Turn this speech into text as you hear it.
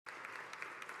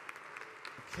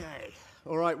Okay.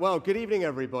 All right. Well, good evening,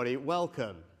 everybody.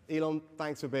 Welcome. Elon,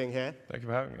 thanks for being here. Thank you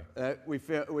for having me.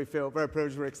 We feel very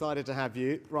privileged. We're excited to have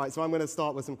you. Right, so I'm going to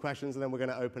start with some questions, and then we're going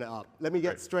to open it up. Let me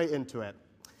get straight into it.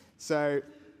 So,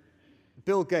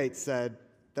 Bill Gates said,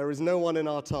 "There is no one in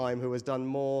our time who has done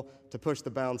more to push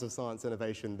the bounds of science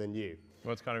innovation than you."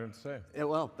 Well, it's kind of him to say. Yeah,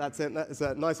 well, that's it. That's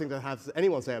a nice thing to have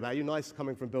anyone say about you. Nice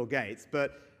coming from Bill Gates.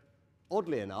 But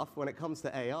oddly enough, when it comes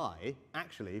to AI,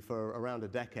 actually, for around a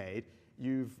decade,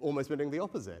 you've almost been doing the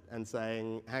opposite and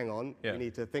saying, hang on, we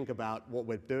need to think about what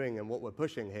we're doing and what we're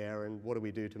pushing here and what do we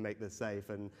do to make this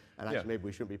safe and actually maybe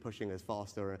we shouldn't be pushing as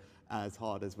fast or as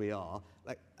hard as we are.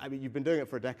 Like, I mean, you've been doing it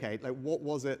for a decade. Like, what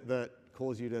was it that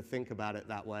caused you to think about it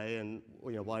that way and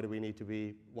why do we need to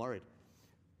be worried?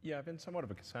 Yeah, I've been somewhat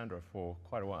of a Cassandra for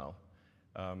quite a while,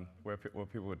 where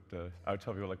people would, I would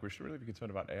tell people, like, we should really be concerned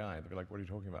about AI. They'd be like, what are you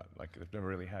talking about? Like, they've never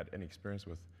really had any experience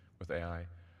with AI.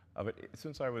 But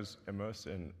since I was immersed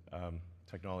in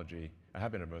technology, I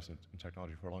have been immersed in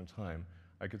technology for a long time,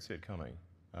 I could see it coming.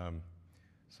 But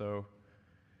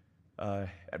I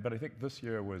think this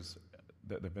year was,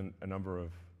 there have been a number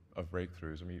of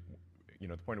breakthroughs. I mean,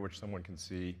 the point at which someone can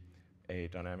see a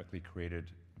dynamically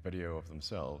created video of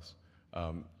themselves,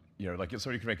 like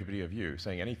somebody can make a video of you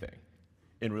saying anything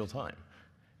in real time,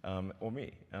 or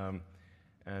me.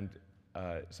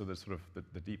 So there's sort of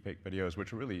the deepfake videos,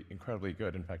 which are really incredibly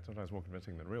good. In fact, sometimes more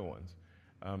convincing than real ones.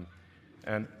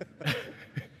 And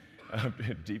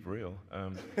deep real.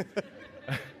 And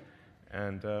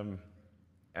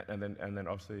then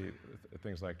obviously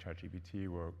things like ChatGPT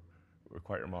were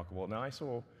quite remarkable. Now I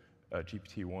saw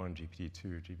GPT-1,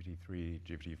 GPT-2, GPT-3,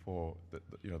 GPT-4,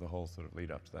 the whole sort of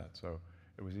lead up to that. So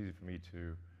it was easy for me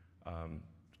to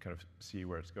kind of see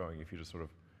where it's going. If you just sort of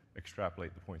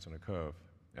extrapolate the points on a curve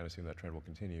and assume that trend will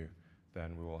continue,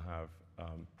 then we will have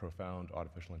profound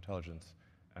artificial intelligence,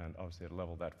 and obviously at a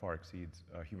level that far exceeds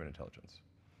human intelligence.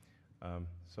 But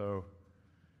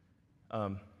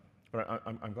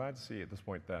I'm glad to see at this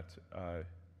point that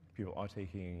people are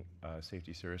taking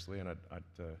safety seriously, and I'd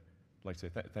like to say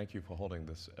thank you for holding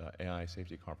this AI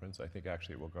safety conference. I think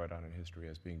actually it will go down in history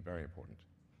as being very important.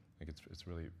 I think it's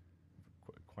really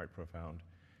quite profound.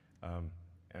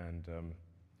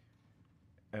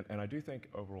 And I do think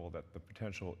overall that the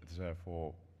potential is there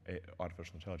for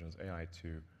artificial intelligence, AI,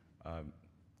 to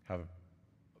have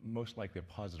most likely a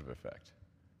positive effect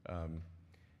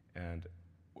and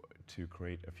to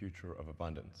create a future of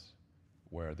abundance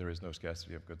where there is no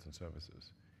scarcity of goods and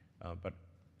services. But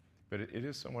it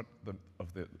is somewhat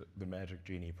of the magic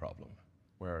genie problem,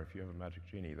 where if you have a magic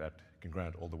genie that can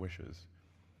grant all the wishes,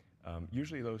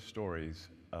 usually those stories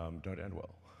don't end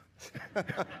well.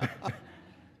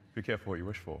 Be careful what you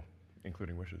wish for,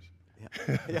 including wishes.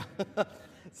 Yeah.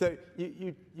 So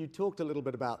you talked a little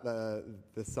bit about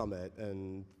the summit,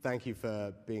 and thank you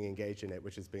for being engaged in it,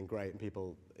 which has been great, and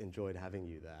people enjoyed having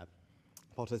you there,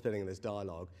 participating in this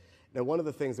dialogue. Now, one of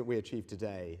the things that we achieved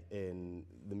today in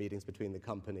the meetings between the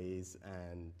companies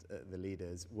and the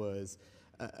leaders was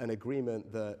an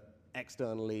agreement that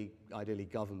externally, ideally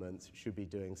governments, should be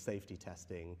doing safety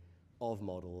testing of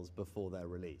models before they're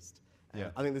released.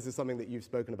 Yeah. I think this is something that you've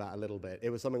spoken about a little bit.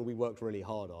 It was something we worked really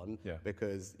hard on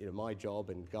because my job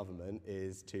in government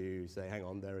is to say, hang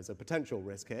on, there is a potential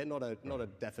risk here, not a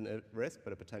definite risk,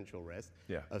 but a potential risk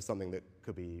of something that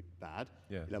could be bad.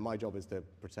 Yeah. My job is to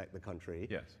protect the country.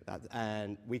 Yes.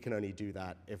 And we can only do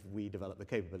that if we develop the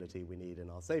capability we need in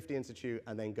our safety institute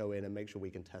and then go in and make sure we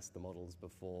can test the models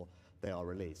before they are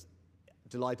released.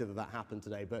 Delighted that happened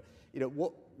today, but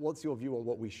what's your view on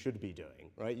what we should be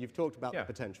doing, right? You've talked about the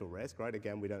potential risk, right?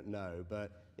 Again, we don't know,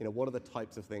 but what are the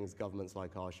types of things governments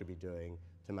like ours should be doing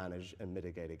to manage and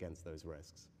mitigate against those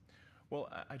risks? Well,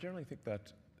 I generally think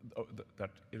that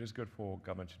it is good for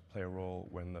government to play a role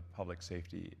when the public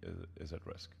safety is at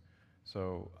risk.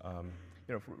 So,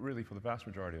 really for the vast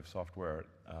majority of software,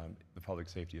 the public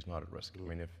safety is not at risk. I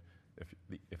mean,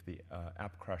 if the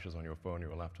app crashes on your phone or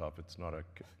your laptop, it's not a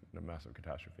massive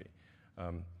catastrophe.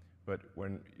 But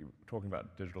when you're talking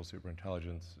about digital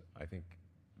superintelligence, I think,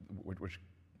 which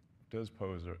does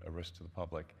pose a risk to the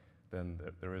public, then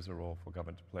there is a role for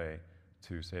government to play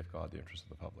to safeguard the interests of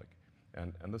the public.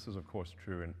 And this is, of course,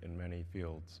 true in many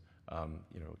fields,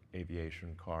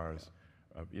 aviation, cars.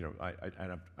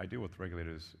 I deal with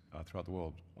regulators throughout the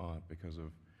world because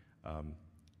of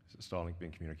Starlink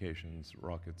being communications,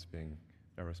 rockets being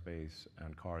aerospace,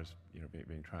 and cars,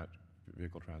 being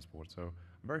vehicle transport. So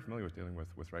I'm very familiar with dealing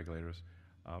with regulators,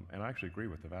 and I actually agree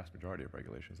with the vast majority of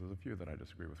regulations. There's a few that I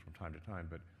disagree with from time to time,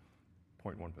 but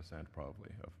 0.1% probably,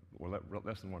 or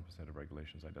less than 1% of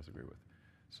regulations I disagree with.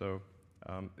 So,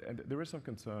 and there is some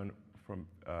concern from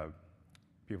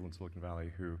people in Silicon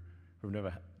Valley who've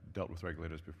never dealt with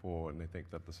regulators before, and they think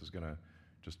that this is going to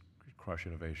just crush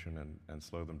innovation and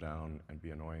slow them down and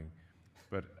be annoying.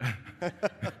 But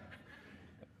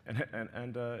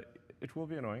and it will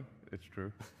be annoying. It's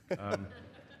true.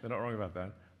 They're not wrong about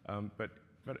that. But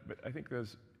I think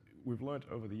we've learned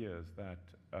over the years that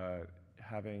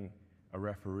having a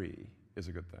referee is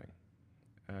a good thing.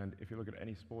 And if you look at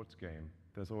any sports game,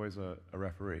 there's always a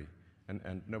referee.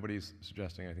 And nobody's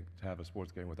suggesting, I think, to have a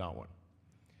sports game without one.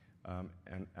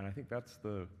 And I think that's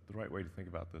the right way to think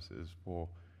about this, is for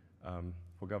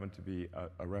government to be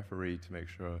a referee to make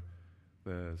sure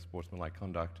the sportsmanlike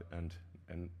conduct and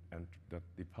that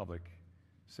the public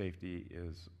safety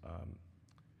is,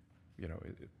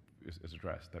 is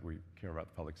addressed, that we care about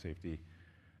the public safety.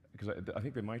 Because I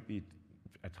think there might be,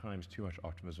 at times, too much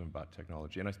optimism about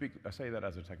technology. And I say that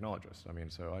as a technologist. I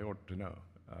mean, so I ought to know.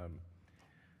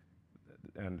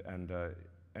 And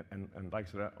like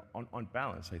I said, on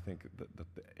balance, I think that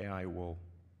the AI will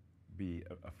be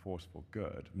a force for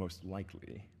good, most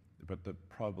likely, but the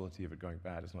probability of it going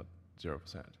bad is not 0%.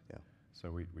 Yeah. So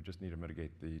we just need to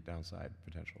mitigate the downside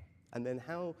potential. And then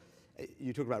how,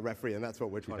 you talk about referee, and that's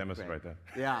what we're trying to create. Right there.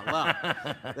 Yeah,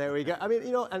 well, there we go. I mean,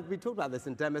 and we talked about this,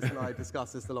 and Demis and I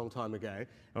discussed this a long time ago.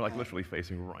 I'm like literally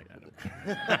facing right at him.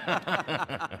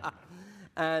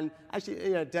 And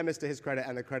actually, Demis, to his credit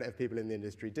and the credit of people in the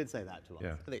industry, did say that to us.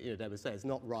 Yeah. I think, Demis said it's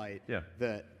not right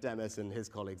that Demis and his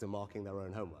colleagues are marking their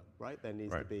own homework, right? There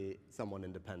needs to be someone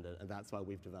independent, and that's why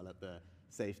we've developed the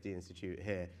Safety Institute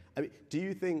here. I mean, do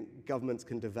you think governments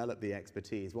can develop the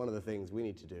expertise? One of the things we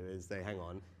need to do is say, hang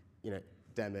on,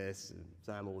 Demis,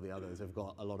 Sam, all the others have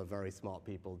got a lot of very smart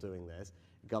people doing this.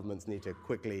 Governments need to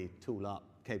quickly tool up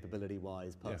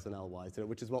capability-wise, personnel-wise,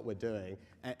 which is what we're doing.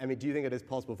 I mean, do you think it is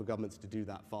possible for governments to do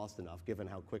that fast enough, given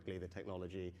how quickly the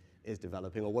technology is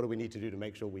developing, or what do we need to do to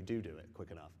make sure we do it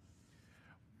quick enough?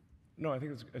 No, I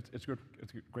think it's a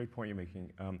great point you're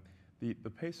making. The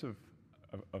pace of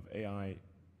AI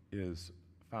is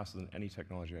faster than any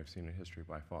technology I've seen in history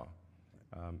by far,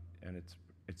 and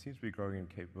it seems to be growing in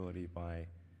capability by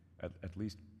at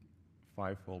least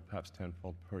 5-fold, perhaps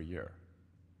 10-fold per year.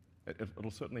 It'll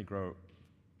certainly grow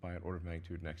by an order of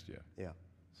magnitude next year. Yeah.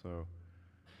 So,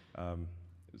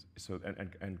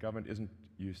 and government isn't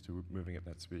used to moving at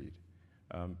that speed.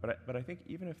 But I think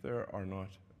even if there are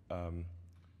not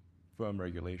firm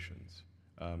regulations,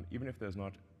 even if there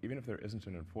isn't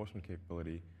an enforcement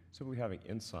capability, simply having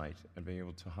insight and being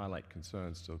able to highlight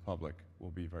concerns to the public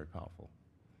will be very powerful.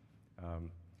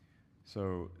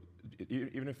 So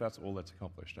even if that's all that's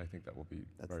accomplished, I think that will be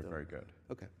very good.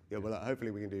 Okay. Yeah, well, hopefully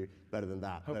we can do better than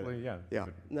that. Hopefully, yeah. Yeah.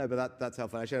 No, but that's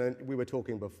helpful. Actually, we were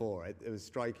talking before. It was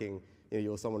striking.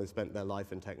 You're someone who spent their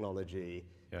life in technology,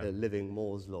 living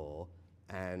Moore's law.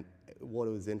 And what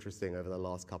was interesting over the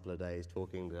last couple of days,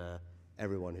 talking to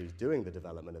everyone who's doing the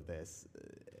development of this,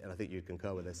 and I think you'd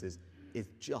concur with this, is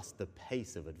just the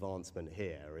pace of advancement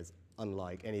here is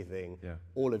unlike anything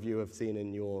all of you have seen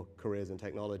in your careers in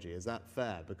technology. Is that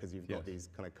fair? Because you've got these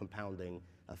kind of compounding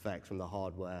effects from the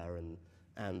hardware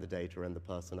and the data and the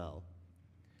personnel.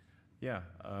 Yeah.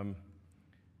 I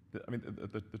mean,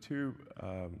 the two,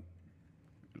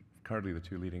 currently the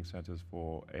two leading centers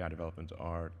for AI development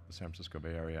are the San Francisco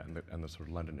Bay Area and the sort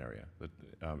of London area.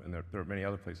 And there are many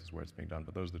other places where it's being done,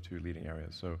 but those are the two leading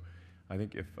areas. So I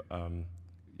think if the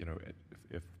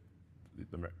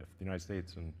United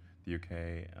States and the UK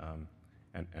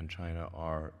and China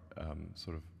are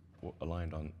sort of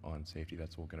aligned on safety,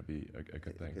 that's all going to be a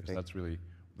good thing. Because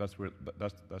that's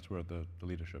where the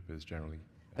leadership is generally.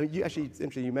 I mean, it's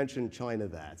interesting, you mentioned China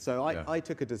there. So I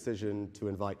took a decision to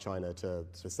invite China to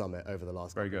the summit over the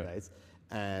last couple of days.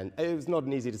 And it was not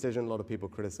an easy decision. A lot of people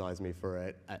criticized me for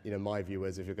it. My view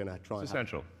is if you're going to try and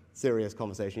have serious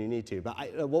conversation, you need to.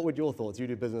 But what would your thoughts? You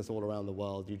do business all around the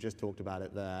world. You just talked about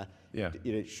it there. Yeah.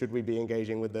 Should we be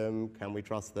engaging with them? Can we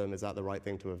trust them? Is that the right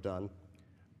thing to have done?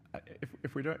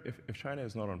 If China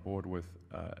is not on board with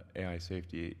AI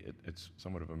safety, it's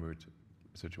somewhat of a moot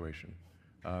situation.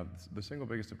 The single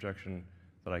biggest objection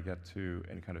that I get to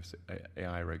any kind of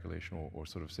AI regulation or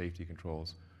sort of safety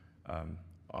controls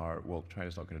are, well,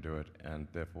 China's not going to do it, and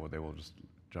therefore they will just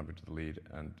jump into the lead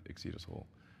and exceed us all.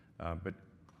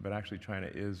 But actually, China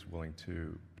is willing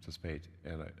to participate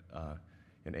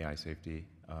in AI safety,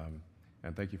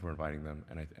 and thank you for inviting them.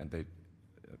 And they,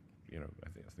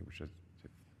 I think we should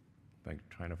thank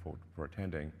China for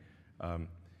attending.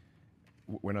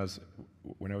 When I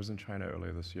was in China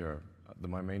earlier this year,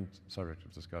 my main subject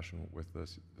of discussion with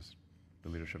the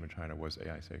leadership in China was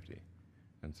AI safety,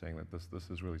 and saying that this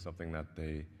is really something that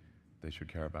they should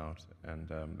care about, and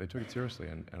they took it seriously,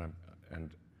 and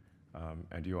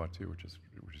and you are too, which is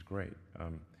great.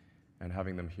 And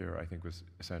having them here, I think, was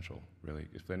essential. Really,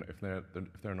 if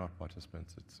they're not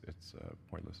participants, it's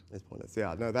pointless. It's pointless.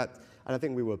 Yeah. No, and I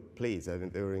think we were pleased. I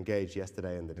think they were engaged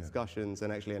yesterday in the discussions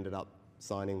and actually ended up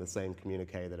signing the same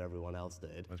communique that everyone else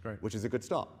did. That's great. Which is a good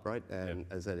start, right? And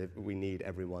as I said, we need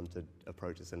everyone to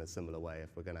approach this in a similar way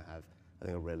if we're going to have, I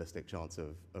think, a realistic chance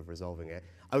of resolving it.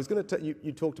 I was going to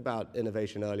you talked about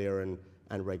innovation earlier and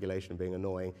regulation being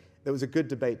annoying. There was a good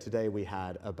debate today we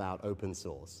had about open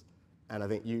source. And I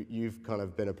think you've kind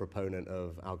of been a proponent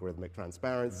of algorithmic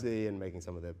transparency and making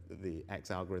some of the X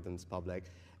algorithms public.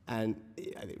 And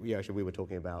I think we were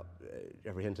talking about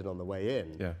Jeffrey Hinton on the way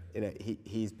in. Yeah. You know,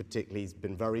 he's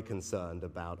been very concerned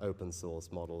about open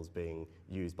source models being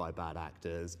used by bad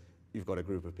actors. You've got a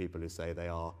group of people who say they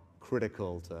are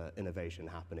critical to innovation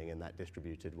happening in that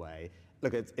distributed way.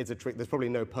 Look, it's a trick. There's probably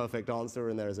no perfect answer,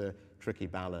 and there is a tricky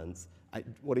balance.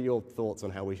 What are your thoughts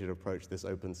on how we should approach this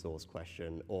open source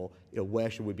question, or where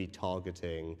should we be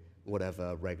targeting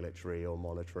whatever regulatory or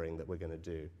monitoring that we're going to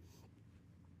do?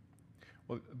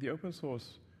 Well, the open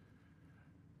source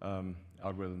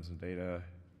algorithms and data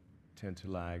tend to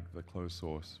lag the closed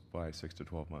source by 6 to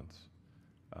 12 months.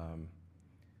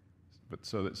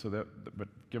 But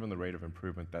given the rate of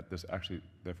improvement, there's actually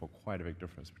therefore quite a big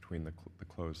difference between the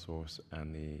closed source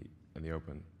and the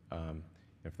open.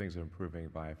 If things are improving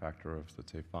by a factor of,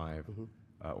 let's say, 5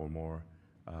 or more,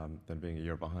 then being a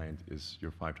year behind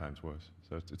you're 5 times worse.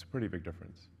 So it's a pretty big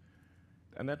difference,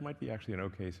 and that might be actually an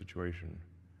okay situation.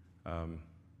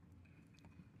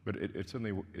 But it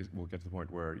certainly will get to the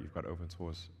point where you've got open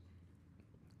source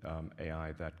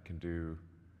AI that can do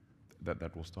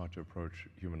that will start to approach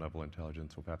human level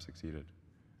intelligence or perhaps exceed it.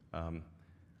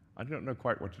 I don't know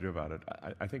quite what to do about it.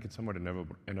 I think it's somewhat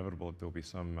inevitable that there'll be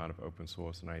some amount of open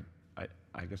source, and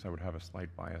I guess I would have a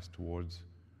slight bias towards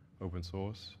open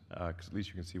source, because at least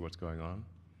you can see what's going on,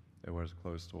 whereas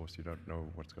closed source, you don't know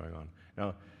what's going on.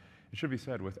 Now, it should be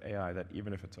said with AI that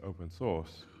even if it's open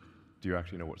source, do you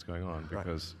actually know what's going on?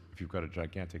 Because if you've got a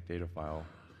gigantic data file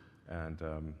and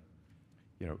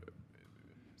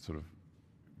sort of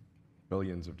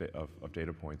billions of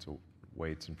data points or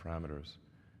weights and parameters,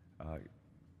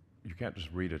 you can't just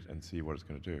read it and see what it's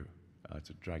going to do. It's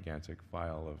a gigantic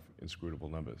file of inscrutable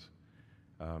numbers.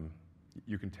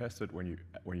 You can test it when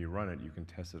you run it. You can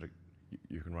test it.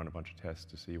 You can run a bunch of tests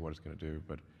to see what it's going to do,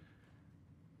 but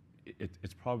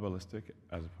it's probabilistic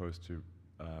as opposed to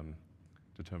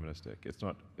deterministic. It's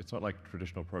not like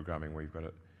traditional programming where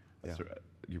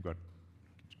you've got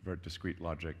very discrete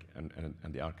logic and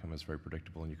the outcome is very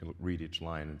predictable, and you can read each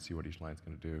line and see what each line's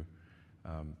going to do.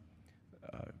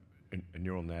 A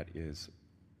neural net is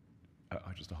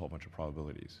just a whole bunch of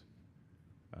probabilities.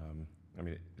 I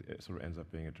mean, it sort of ends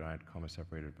up being a giant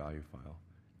comma-separated value file.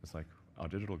 It's like, our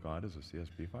digital God is a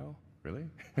CSV file? Really?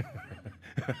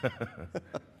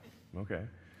 Okay.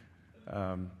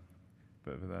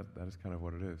 But that is kind of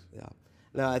what it is. Yeah.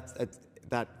 No,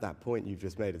 that point you've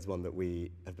just made is one that we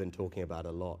have been talking about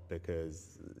a lot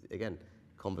because, again,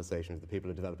 conversations with the people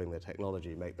who are developing the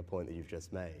technology make the point that you've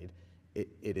just made.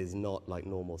 It is not like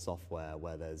normal software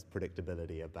where there's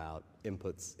predictability about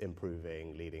inputs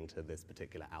improving leading to this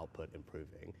particular output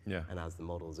improving. Yeah. And as the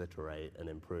models iterate and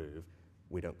improve,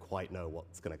 we don't quite know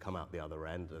what's going to come out the other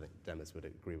end. I think Demis would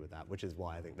agree with that, which is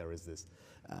why I think there is this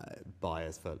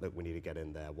bias for, look, we need to get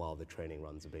in there while the training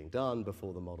runs are being done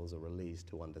before the models are released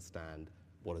to understand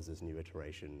what is this new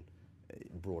iteration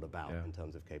brought about in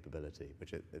terms of capability,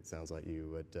 which it sounds like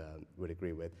you would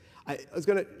agree with. I was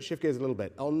going to shift gears a little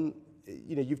bit.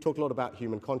 You've talked a lot about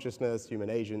human consciousness, human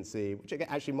agency, which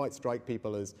actually might strike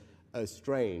people as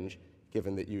strange,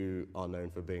 given that you are known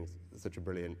for being such a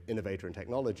brilliant innovator and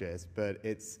technologist, but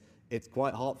it's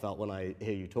quite heartfelt when I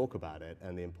hear you talk about it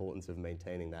and the importance of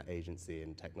maintaining that agency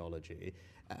in technology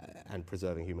and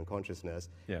preserving human consciousness.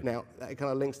 Yeah. Now, that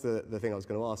kind of links to the thing I was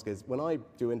going to ask is, when I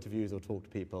do interviews or talk to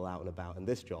people out and about in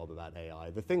this job about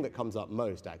AI, the thing that comes up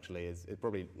most actually is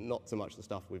probably not so much the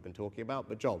stuff we've been talking about,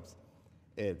 but jobs.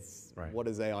 It's what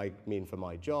does AI mean for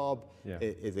my job? Yeah.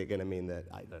 Is it going to mean that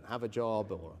I don't have a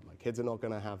job, or my kids are not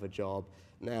going to have a job?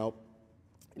 Now,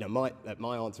 my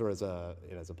answer as a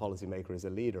policymaker, as a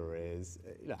leader, is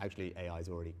actually AI is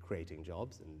already creating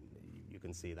jobs, and you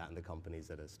can see that in the companies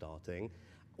that are starting.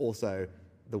 Also,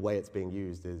 the way it's being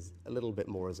used is a little bit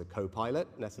more as a co-pilot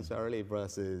necessarily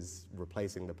versus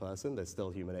replacing the person. There's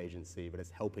still human agency, but it's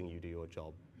helping you do your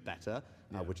job better,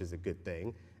 which is a good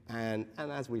thing. And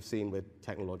as we've seen with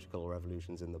technological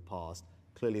revolutions in the past,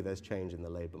 clearly there's change in the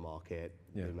labor market,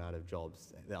 the amount of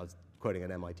jobs. I was quoting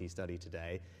an MIT study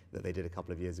today that they did a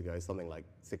couple of years ago, something like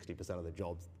 60% of the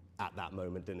jobs at that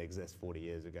moment didn't exist 40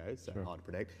 years ago, so Sure. hard to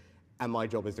predict. And my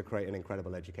job is to create an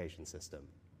incredible education system,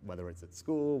 whether it's at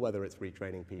school, whether it's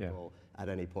retraining people at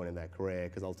any point in their career,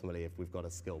 because ultimately if we've got a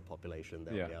skilled population,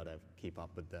 they'll be able to keep up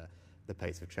with the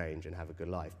pace of change and have a good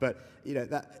life. But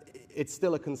it's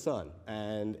still a concern.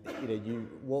 And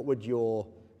what would your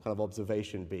kind of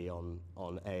observation be on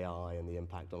AI and the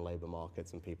impact on labor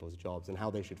markets and people's jobs, and how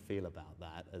they should feel about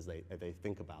that as they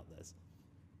think about this?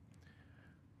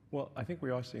 Well, I think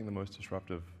we are seeing the most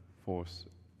disruptive force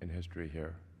in history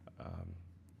here.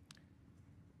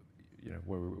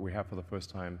 Where we have for the first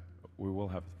time, we will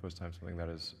have for the first time something that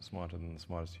is smarter than the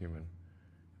smartest human.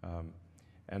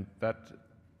 And that,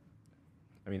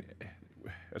 I mean,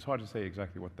 it's hard to say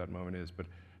exactly what that moment is, but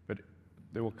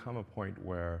there will come a point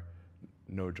where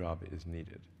no job is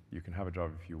needed. You can have a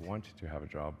job if you want to have a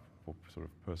job for sort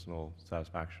of personal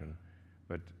satisfaction,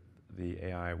 but the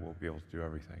AI will be able to do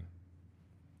everything.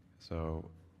 So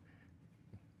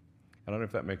I don't know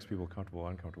if that makes people comfortable or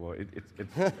uncomfortable.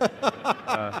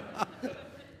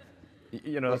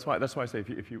 That's why I say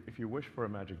if you wish for a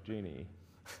magic genie,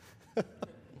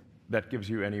 that gives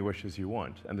you any wishes you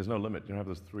want, and there's no limit. You don't have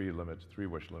this three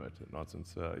wish limit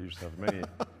nonsense. You just have as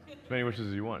many wishes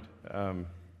as you want.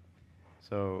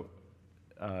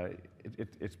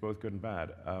 It's both good and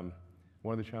bad.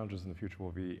 One of the challenges in the future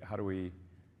will be, how do we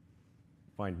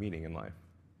find meaning in life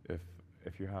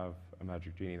if you have a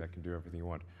magic genie that can do everything you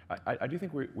want? I do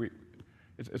think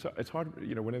it's hard,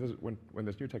 when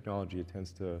there's new technology, it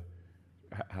tends to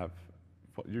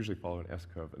usually follow an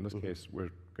S-curve. In this case,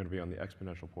 we're going to be on the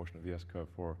exponential portion of the S-curve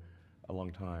for a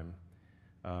long time.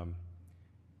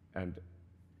 And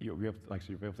you'll be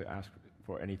able to ask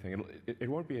for anything. It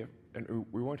won't be, and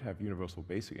we won't have universal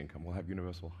basic income. We'll have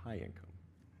universal high income.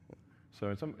 So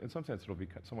in some sense, it'll be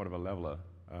somewhat of a leveler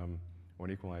or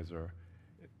an equalizer,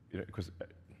 because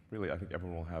really, I think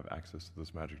everyone will have access to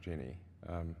this magic genie,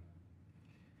 and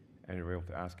you'll be able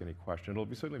to ask any question. It'll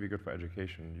certainly be good for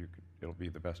education. It'll be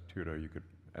the best tutor you could,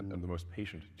 and the most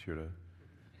patient tutor.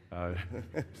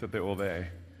 Sit there all day.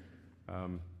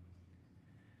 But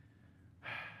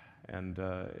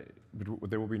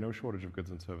there will be no shortage of goods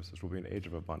and services. We'll be an age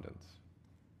of abundance.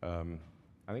 I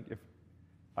think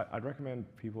I'd recommend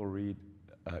people read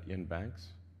Ian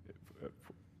Banks.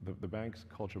 The Banks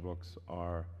culture books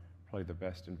are probably the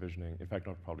best envisioning. In fact,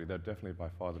 not probably. They're definitely by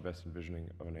far the best envisioning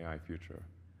of an AI future.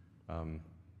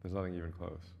 There's nothing even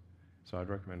close. So I'd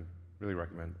really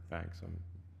recommend Banks. I'm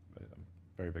a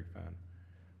very big fan.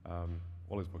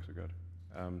 All his books are good.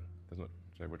 There's not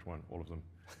say which one. All of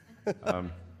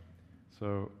them.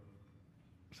 So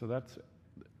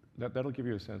that'll give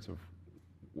you a sense of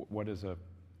what is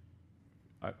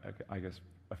I guess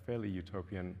a fairly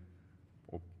utopian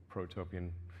or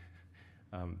protopian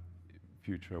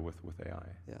future with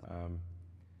AI. Yeah.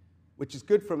 Which is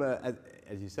good from as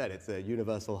you said, it's a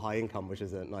universal high income, which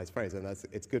is a nice phrase, and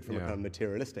it's good from a kind of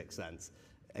materialistic sense,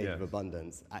 age of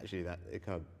abundance. Actually, that it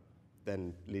kind of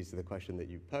then leads to the question that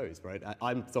you posed, right?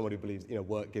 I'm someone who believes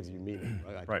work gives you meaning,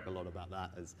 right? I talk a lot about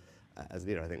that as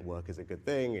I think work is a good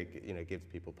thing. It gives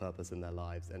people purpose in their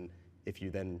lives, and if you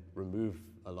then remove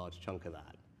a large chunk of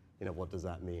that, what does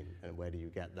that mean, and where do you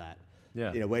get that?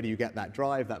 Yeah. Where do you get that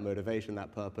drive, that motivation,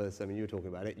 that purpose? I mean, you were talking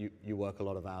about it. You work a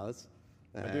lot of hours.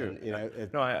 I do.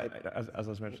 As I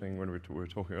was mentioning when we were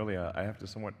talking earlier, I have to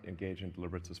somewhat engage in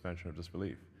deliberate suspension of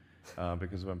disbelief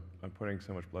because if I'm putting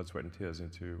so much blood, sweat, and tears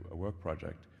into a work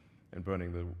project and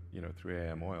burning the 3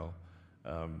 a.m. oil,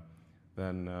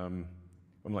 then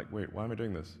I'm like, wait, why am I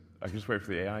doing this? I can just wait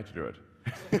for the AI to do it.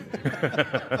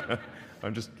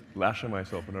 I'm just lashing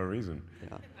myself for no reason.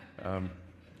 Yeah. I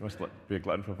must be a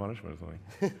glutton for punishment or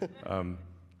something.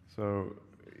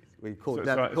 We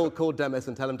call Demis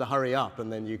and tell him to hurry up,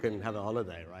 and then you can have a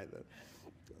holiday, right?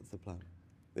 That's the plan.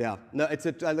 Yeah, no, it's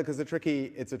a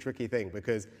tricky thing,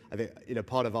 because I think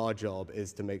part of our job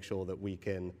is to make sure that we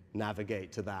can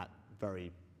navigate to that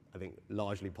very, I think,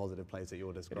 largely positive place that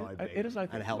you're describing. It is, I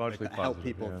think, and help largely help positive,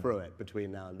 people through it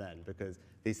between now and then, because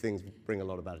these things bring a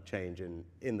lot about change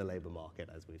in the labor market,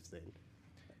 as we've seen.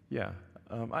 Yeah,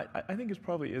 I think it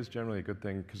probably is generally a good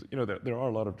thing, because there are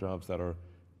a lot of jobs that are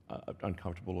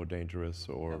uncomfortable or dangerous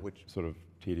or sort of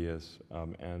tedious,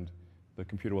 and the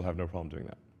computer will have no problem doing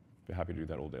that. Be happy to do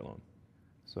that all day long.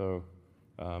 So,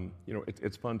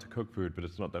 it's fun to cook food, but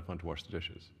it's not that fun to wash the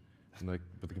dishes. But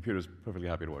the computer is perfectly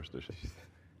happy to wash dishes.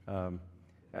 And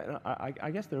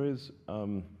I guess there is,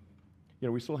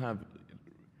 we still have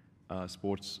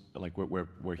sports like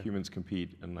where humans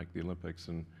compete in like the Olympics,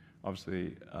 and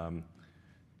obviously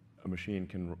a machine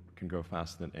can go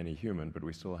faster than any human, but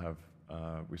we still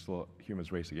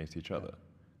humans race against each other,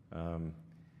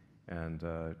 and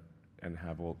and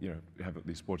have have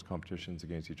these sports competitions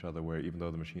against each other where even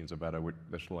though the machines are better,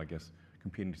 they're still, I guess,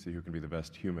 competing to see who can be the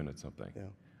best human at something. Yeah.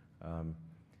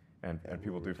 And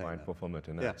people do find fulfillment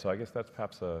in that. Yeah. So I guess that's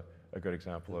perhaps a good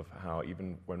example of how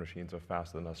even when machines are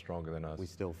faster than us, stronger than us, We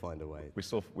still find a way.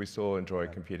 we still enjoy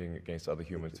competing against other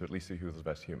humans to at least see who's the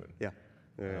best human. Yeah.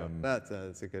 That's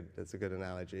a good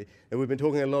analogy. And we've been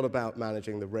talking a lot about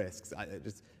managing the risks.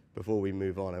 Just before we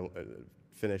move on and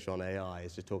finish on AI,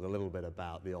 is just talk a little bit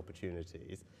about the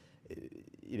opportunities.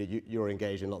 You're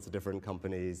engaged in lots of different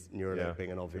companies, Neuralink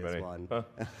being an obvious one,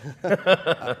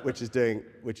 which is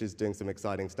doing some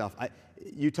exciting stuff.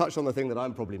 You touched on the thing that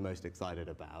I'm probably most excited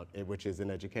about, which is in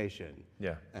education.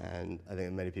 Yeah. And I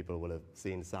think many people will have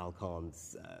seen Sal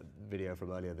Khan's video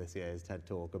from earlier this year, his TED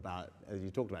Talk about, as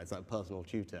you talked about, it's like a personal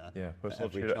tutor. Yeah, personal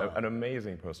tutor, an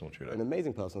amazing personal tutor. An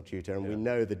amazing personal tutor, and we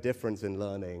know the difference in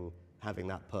learning. Having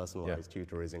that personalized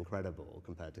tutor is incredible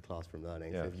compared to classroom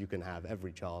learning. So if you can have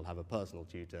every child have a personal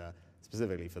tutor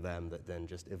specifically for them that then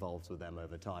just evolves with them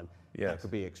over time, that could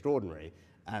be extraordinary.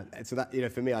 And so that,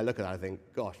 for me, I look at that, I think,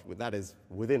 gosh, that is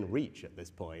within reach at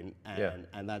this point,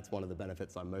 and that's one of the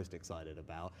benefits I'm most excited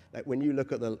about. Like when you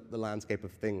look at the landscape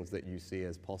of things that you see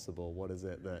as possible, what is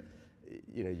it that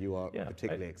you are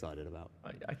particularly excited about?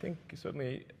 I think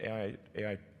certainly AI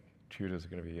tutors are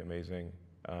going to be amazing.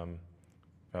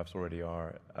 Perhaps already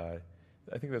are. I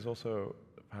think there's also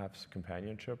perhaps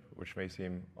companionship, which may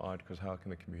seem odd because how can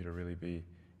the computer really be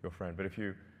your friend? But if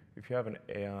you have an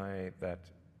AI that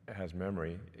has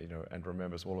memory, and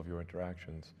remembers all of your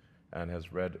interactions and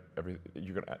has read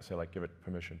you can say like give it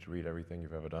permission to read everything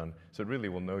you've ever done. So it really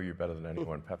will know you better than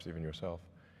anyone, perhaps even yourself.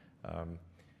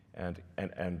 And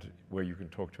where you can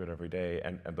talk to it every day,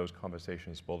 and those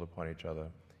conversations build upon each other,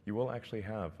 you will actually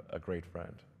have a great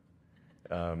friend.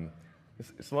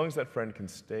 As long as that friend can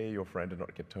stay your friend and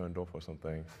not get turned off or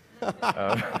something.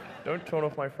 Don't turn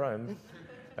off my friend.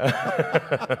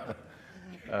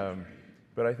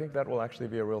 But I think that will actually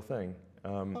be a real thing.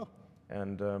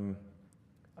 And one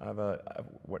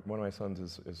of my sons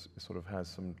is sort of has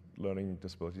some learning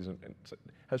disabilities and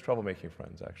has trouble making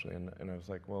friends actually. And I was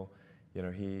like, well,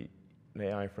 an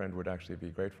AI friend would actually be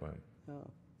great for him. Oh,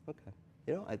 okay.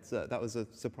 That was a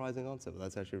surprising answer, but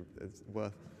that's actually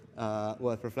worth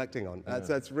reflecting on.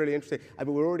 So it's really interesting. I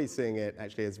mean, we're already seeing it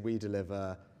actually as we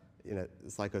deliver,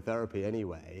 psychotherapy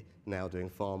anyway, now doing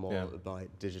far more by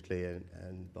digitally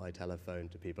and by telephone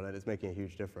to people, and it's making a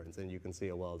huge difference. And you can see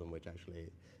a world in which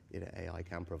actually, AI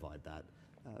can provide that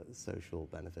social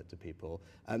benefit to people.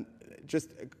 Just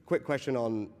a quick question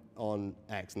on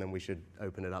X, and then we should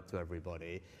open it up to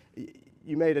everybody.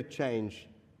 You made a change.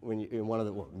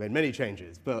 Made many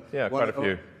changes, but quite a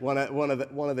few. One of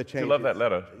the changes. You love that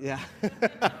letter. Yeah.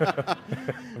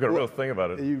 I've got a real thing about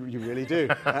it. You really do.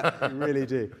 You really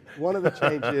do. One of the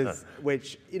changes,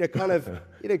 which kind of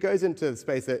goes into the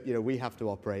space that we have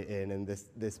to operate in, and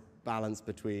this balance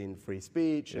between free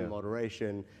speech and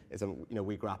moderation is something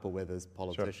we grapple with as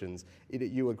politicians. Sure.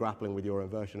 You were grappling with your own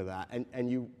version of that, and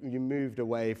you moved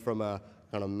away from a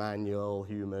kind of manual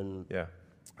human.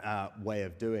 Way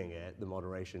of doing it, the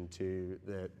moderation, to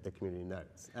the community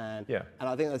notes, and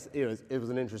I think that's it was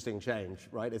an interesting change,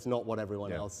 right? It's not what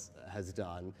everyone else has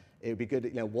done. It would be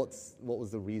good. What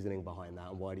was the reasoning behind that,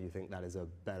 and why do you think that is a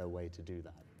better way to do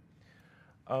that?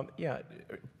 Part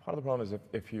of the problem is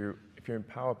if you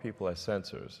empower people as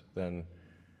censors, then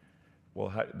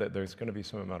there's going to be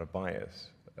some amount of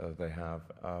bias they have,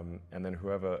 and then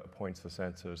whoever appoints the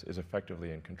censors is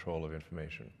effectively in control of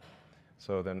information.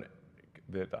 So then.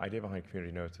 The idea behind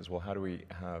community notes is, well, how do we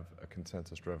have a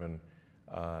consensus-driven,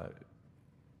 so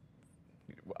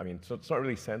it's not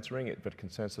really censoring it, but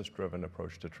consensus-driven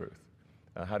approach to truth.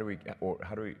 How do we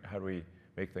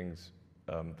make things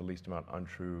the least amount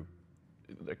untrue?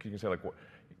 Like you can say, like,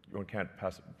 one can't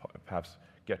perhaps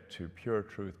get to pure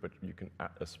truth, but you can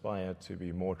aspire to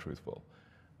be more truthful.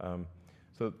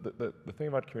 So the thing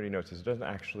about community notes is it doesn't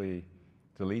actually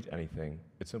delete anything,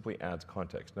 it simply adds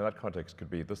context. Now that context could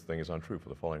be, this thing is untrue for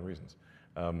the following reasons.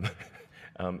 But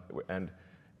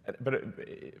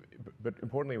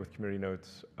importantly with community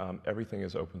notes, everything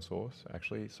is open source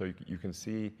actually, so you can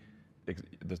see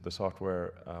the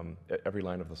software, every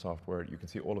line of the software, you can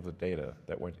see all of the data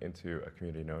that went into a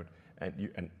community note,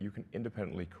 and you can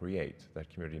independently create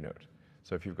that community note.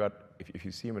 So if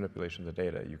you see manipulation of the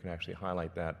data, you can actually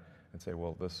highlight that and say,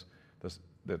 well,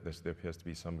 there appears to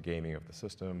be some gaming of the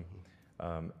system,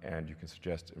 and you can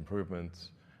suggest improvements.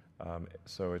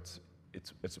 So it's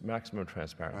maximum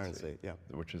transparency,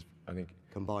 which is, I think,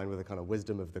 combined with the kind of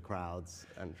wisdom of the crowds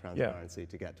and transparency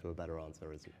to get to a better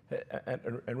answer, isn't it?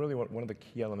 And really, one of the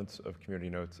key elements of community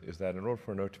notes is that in order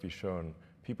for a note to be shown,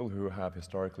 people who have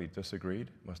historically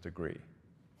disagreed must agree.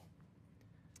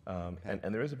 Okay.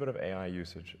 And there is a bit of AI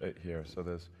usage here. So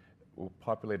we'll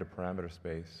populate a parameter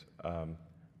space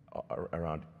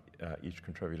around each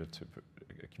contributor to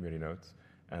community notes,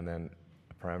 and then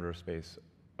a parameter space.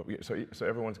 So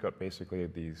everyone's got basically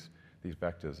these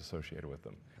vectors associated with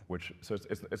them. So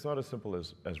it's not as simple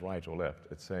as right or left.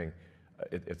 It's saying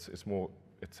it's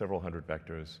several hundred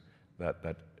vectors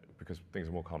that because things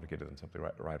are more complicated than simply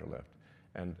right or left.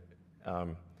 And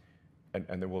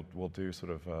then we'll do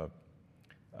sort of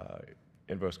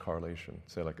inverse correlation.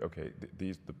 Say like, okay,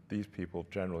 these people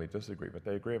generally disagree, but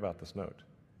they agree about this note.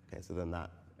 Okay, so then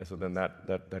that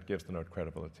gives the note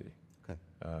credibility. Okay.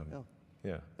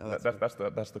 Yeah, Oh,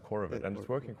 that's the core of it, and it's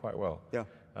working quite well. Yeah.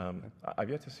 I've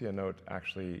yet to see a note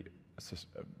actually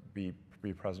be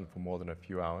present for more than a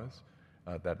few hours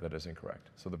that is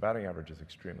incorrect. So the batting average is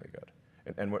extremely good.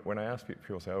 And when I ask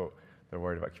people, say, oh, they're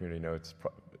worried about community notes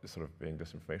sort of being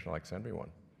disinformation, I'm like, send me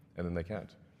one, and then they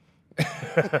can't.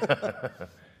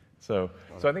 So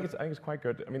I think it's quite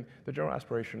good. I mean, the general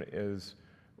aspiration is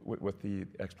with the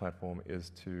X platform is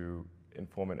to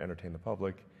inform and entertain the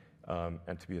public,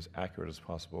 and to be as accurate as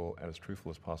possible and as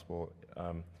truthful as possible,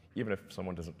 even if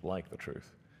someone doesn't like the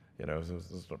truth. You know,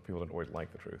 people don't always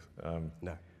like the truth.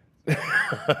 No.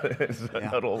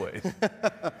 Not always.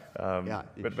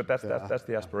 But that's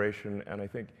the aspiration, and I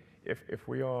think if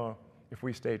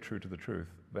we stay true to the truth,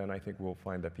 then I think we'll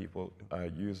find that people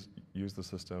use the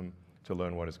system to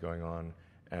learn what is going on,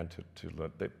 and to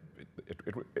learn.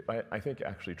 I think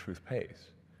actually truth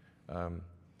pays.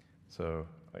 So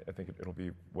I think it'll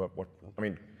be what I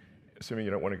mean. Assuming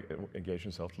you don't want to engage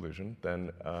in self-delusion,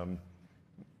 then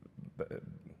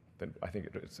I think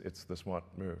it's the smart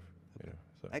move. You know,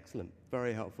 so. Excellent,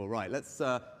 very helpful. Right, let's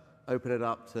open it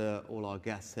up to all our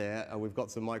guests here. We've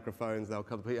got some microphones. They'll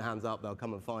come. Put your hands up. They'll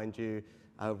come and find you.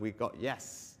 We've got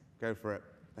yes. Go for it.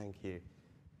 Thank you.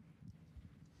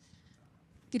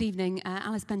 Good evening,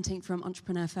 Alice Bentinck from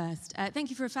Entrepreneur First. Thank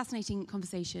you for a fascinating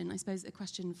conversation. I suppose a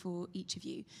question for each of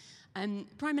you.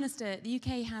 Prime Minister, the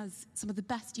UK has some of the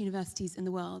best universities in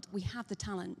the world. We have the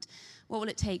talent. What will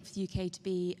it take for the UK to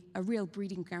be a real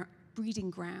breeding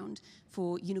ground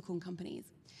for unicorn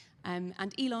companies? And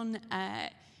Elon,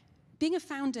 being a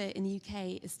founder in the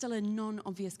UK is still a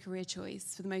non-obvious career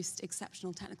choice for the most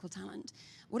exceptional technical talent.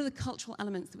 What are the cultural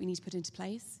elements that we need to put into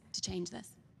place to change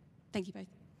this? Thank you both.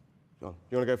 John,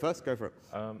 you want to go first? Go for it.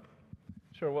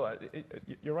 Sure. Well,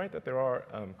 you're right that there are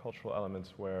cultural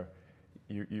elements where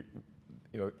you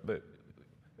know the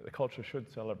culture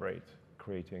should celebrate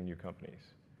creating new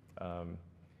companies,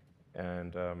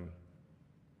 and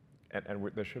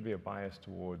there should be a bias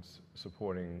towards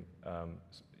supporting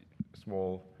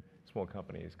small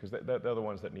companies, because they're the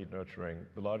ones that need nurturing.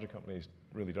 The larger companies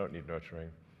really don't need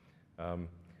nurturing.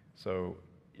 So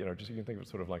you know, just you can think of it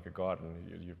sort of like a garden.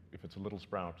 If it's a little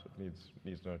sprout, it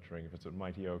needs nurturing. If it's a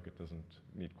mighty oak, it doesn't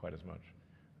need quite as much.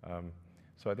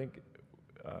 So I think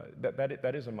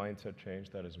that is a mindset change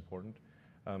that is important.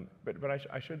 But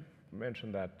I should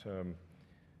mention that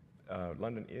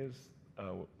London is,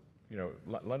 you know,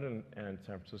 London and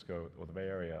San Francisco, or the Bay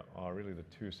Area, are really the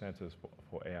two centers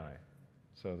for AI.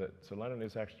 So London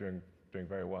is actually doing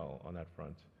very well on that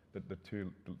front. The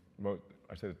two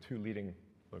leading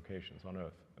locations on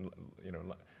Earth, and you know,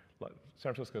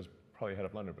 San Francisco's probably ahead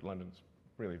of London, but London's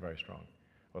really very strong,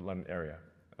 or London area,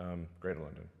 Greater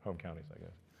London, home counties, I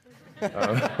guess.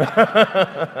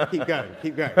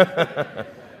 Keep going.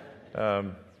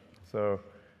 So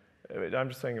I'm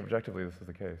just saying objectively this is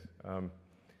the case,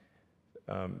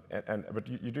 but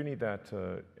you do need that.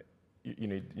 You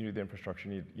need the infrastructure.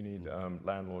 You need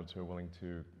landlords who are willing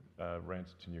to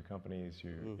rent to new companies.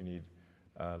 You need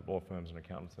law firms and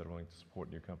accountants that are willing to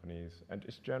support new companies, and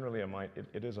it's generally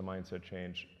it is a mindset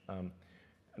change, and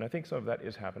I think some of that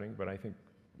is happening. But I think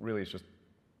really it's just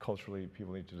culturally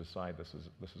people need to decide this is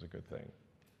a good thing.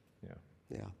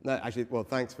 Yeah. No, actually, well,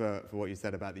 thanks for what you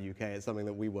said about the UK. It's something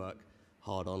that we work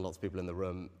hard on. Lots of people in the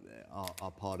room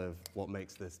are part of what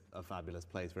makes this a fabulous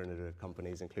place for innovative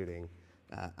companies, including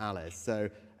Alice. So,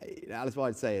 Alice, what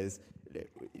I'd say is,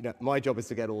 you know, my job is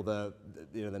to get all the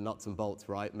nuts and bolts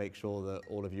right, make sure that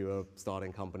all of you are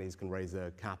starting companies can raise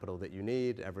the capital that you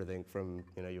need, everything from,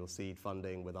 you know, your seed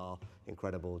funding with our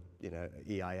incredible, you know,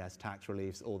 EIS tax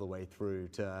reliefs, all the way through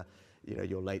to, you know,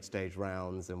 your late stage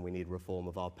rounds, and we need reform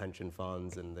of our pension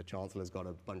funds, and the Chancellor's got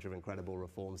a bunch of incredible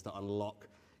reforms to unlock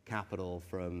capital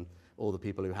from all the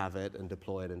people who have it and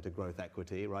deploy it into growth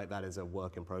equity, right? That is a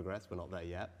work in progress. We're not there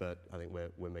yet, but I think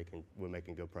we're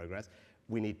making good progress.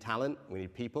 We need talent, we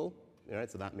need people, you know,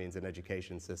 so that means an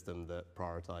education system that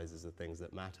prioritizes the things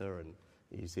that matter and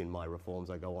You've seen my reforms.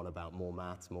 I go on about more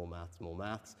maths, more maths, more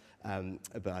maths.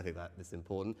 But I think that is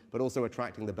important. But also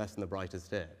attracting the best and the brightest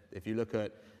here. If you look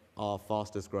at our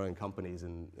fastest growing companies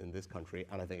in this country,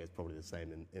 and I think it's probably the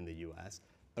same in the US,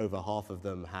 over half of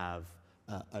them have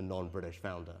a non-British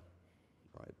founder.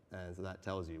 Right? And so that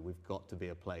tells you we've got to be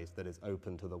a place that is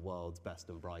open to the world's best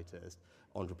and brightest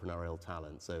entrepreneurial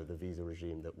talent. So the visa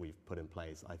regime that we've put in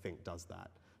place, I think, does that,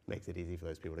 makes it easy for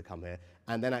those people to come here.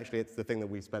 And then actually it's the thing that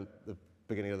we spent the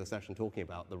beginning of the session talking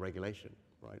about, the regulation,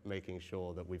 right? Making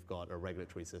sure that we've got a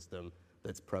regulatory system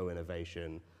that's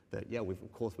pro-innovation, that, yeah,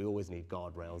 of course we always need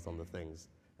guardrails on the things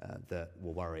that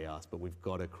will worry us, but we've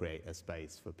got to create a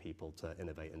space for people to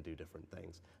innovate and do different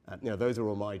things. Those are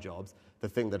all my jobs. The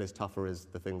thing that is tougher is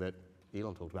the thing that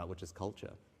Elon talked about, which is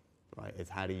culture, right?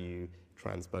 It's how do you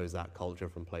transpose that culture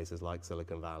from places like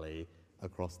Silicon Valley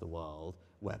across the world,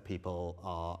 where people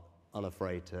are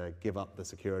unafraid to give up the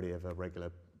security of a regular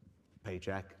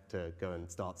paycheck to go and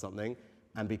start something,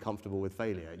 and be comfortable with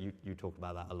failure. You talked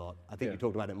about that a lot. I think you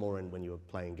talked about it more when you were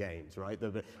playing games, right?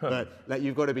 But like,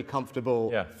 you've got to be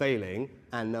comfortable failing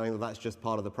and knowing that that's just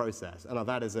part of the process. And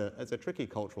that is a tricky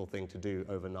cultural thing to do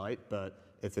overnight, but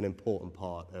it's an important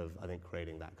part of, I think,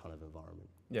 creating that kind of environment.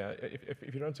 Yeah,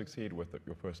 if you don't succeed with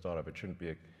your first startup, it shouldn't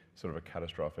be a sort of a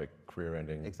catastrophic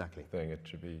career-ending thing. It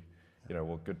should be,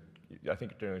 well, good. I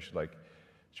think it generally should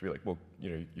be like, well,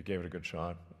 you gave it a good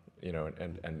shot,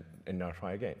 and now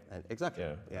try again. And exactly.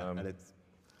 Yeah. And it's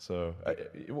so.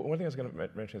 One thing I was going to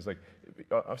mention is, like,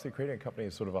 obviously creating a company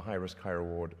is sort of a high risk, high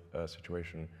reward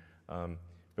situation,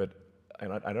 but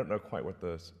I don't know quite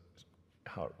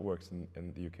how it works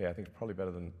in the UK. I think it's probably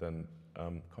better than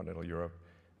continental Europe,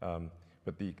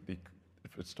 but the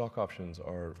stock options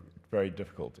are very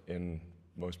difficult in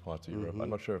most parts of Europe.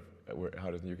 I'm not sure how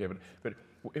it is in the UK, but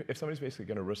if somebody's basically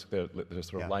going to risk their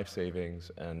sort of life savings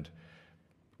and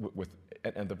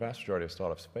the vast majority of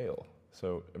startups fail.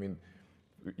 So, I mean,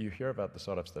 you hear about the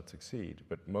startups that succeed,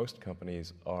 but most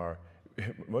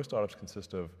startups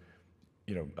consist of,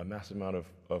 a massive amount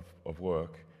of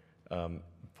work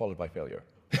followed by failure.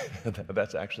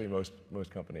 That's actually most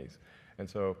companies. And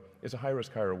so it's a high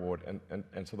risk, high reward,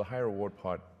 and so the high reward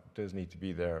part does need to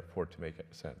be there for it to make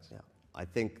sense. Yeah, I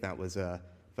think that was a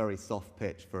very soft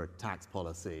pitch for a tax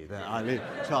policy.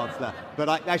 Chancellor. But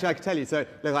I can tell you, so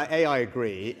look, I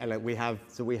agree, and we have,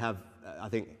 I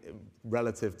think,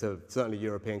 relative to certainly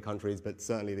European countries, but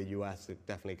certainly the US,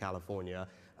 definitely California,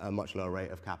 a much lower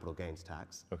rate of capital gains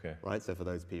tax. Okay. Right. So for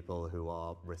those people who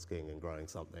are risking and growing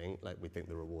something, we think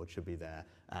the reward should be there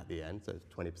at the end. So it's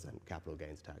 20% capital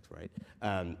gains tax rate.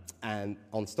 And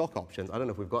on stock options, I don't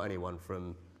know if we've got anyone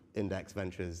from Index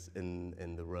Ventures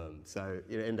in the room. So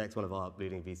Index, one of our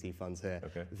leading VC funds here,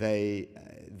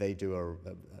 they do a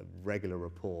regular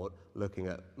report looking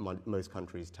at most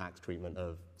countries' tax treatment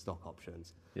of stock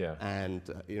options. Yeah. And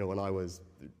when I was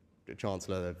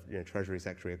Chancellor, Treasury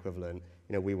Secretary equivalent,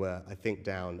 we were, I think,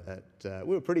 down at,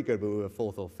 we were pretty good, but we were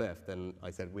 4th or 5th. And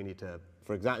I said, we need to,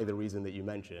 for exactly the reason that you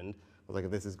mentioned, I was like,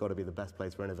 this has got to be the best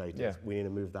place for innovators. We need to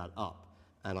move that up.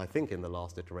 And I think in the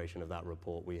last iteration of that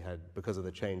report, we had, because of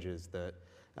the changes that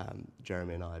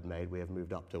Jeremy and I had made, we have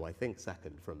moved up to, I think,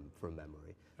 2nd from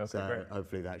memory. Okay, so great.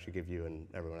 Hopefully that should give you and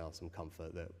everyone else some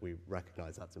comfort that we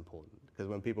recognize that's important. Because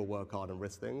when people work hard and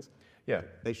risk things,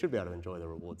 they should be able to enjoy the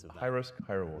rewards of that. High risk,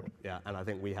 high reward. Yeah, and I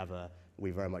think we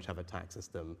very much have a tax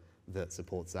system that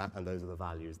supports that, and those are the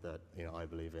values that I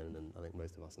believe in, and I think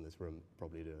most of us in this room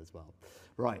probably do as well.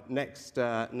 Right, next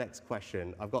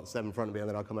question. I've got Seb in front of me, and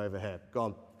then I'll come over here.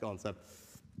 Go on, Seb.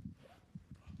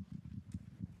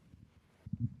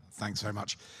 Thanks very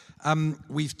much.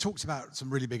 We've talked about some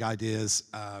really big ideas,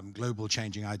 global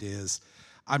changing ideas.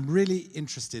 I'm really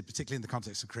interested, particularly in the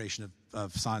context of creation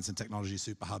of science and technology,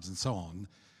 super hubs and so on.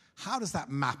 How does that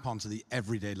map onto the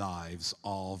everyday lives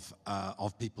of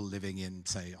people living in,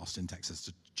 say, Austin, Texas,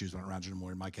 to choose one around you,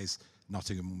 or in my case,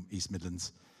 Nottingham, East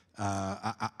Midlands?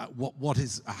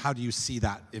 How do you see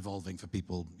that evolving for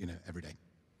people, every day?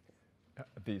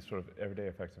 The sort of everyday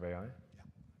effects of AI?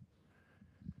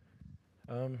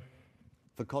 Yeah.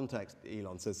 For context,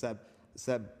 Elon, so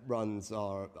Seb runs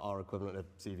our equivalent of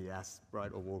CVS,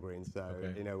 right, or Walgreens. So,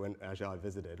 when actually I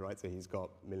visited, right, so he's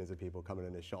got millions of people coming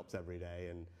in his shops every day,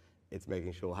 and it's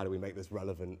making sure, how do we make this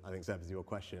relevant? I think, Seb, is your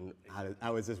question.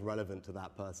 How is this relevant to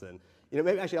that person?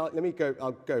 Maybe actually,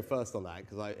 I'll go first on that,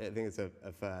 because I think it's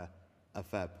a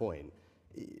fair point.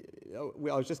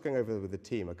 I was just going over with the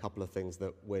team a couple of things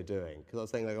that we're doing, because I was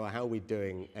saying, how are we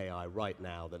doing AI right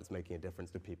now that it's making a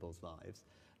difference to people's lives?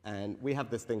 And we have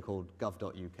this thing called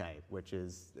gov.uk, which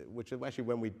actually,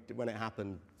 when it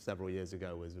happened several years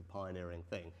ago, was a pioneering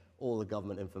thing. All the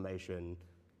government information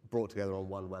brought together on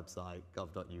one website,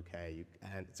 gov.uk,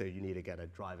 and so you need to get a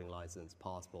driving license,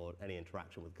 passport, any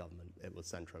interaction with government. It was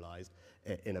centralized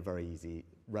in a very easy,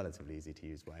 relatively easy to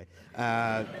use way.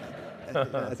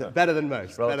 Better than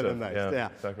most. Better than most. Yeah.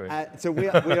 Exactly. So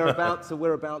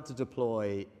we're about to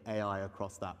deploy AI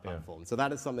across that platform. So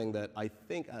that is something that I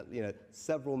think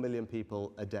several million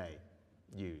people a day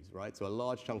use, right? So a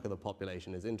large chunk of the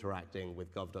population is interacting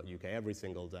with gov.uk every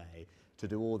single day to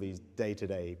do all these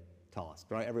day-to-day tasks,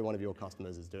 right? Every one of your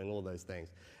customers is doing all those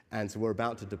things. And so we're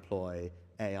about to deploy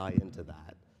AI into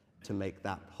that to make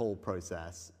that whole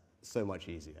process so much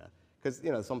easier. Because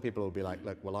some people will be like,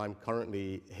 look, well, I'm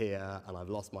currently here and I've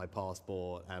lost my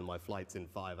passport and my flight's in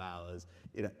 5 hours.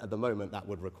 At the moment, that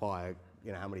would require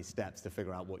how many steps to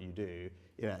figure out what you do.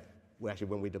 Actually,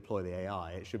 when we deploy the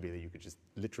AI, it should be that you could just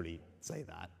literally say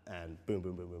that and boom,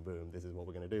 boom, boom, boom, boom. This is what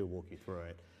we're going to do. Walk you through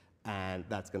it. And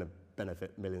that's going to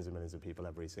benefit millions and millions of people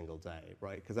every single day,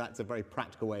 right? Because that's a very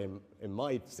practical way in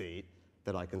my seat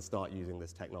that I can start using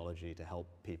this technology to help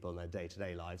people in their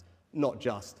day-to-day lives, not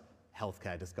just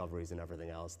healthcare discoveries and everything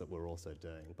else that we're also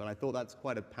doing. But I thought that's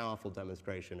quite a powerful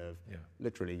demonstration of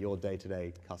literally your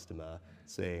day-to-day customer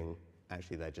seeing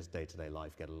actually their just day-to-day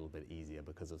life get a little bit easier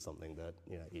because of something that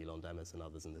Elon Demis and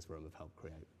others in this room have helped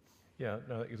create. Yeah,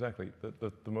 no, exactly.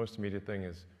 The most immediate thing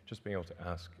is just being able to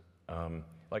ask,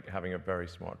 like having a very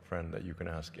smart friend that you can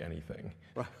ask anything.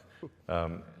 Right.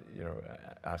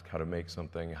 Ask how to make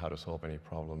something, how to solve any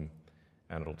problem,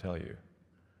 and it'll tell you.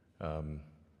 And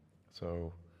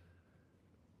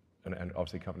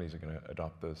obviously companies are going to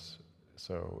adopt this,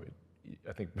 so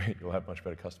I think you'll have much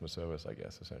better customer service, I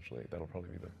guess, essentially. That'll probably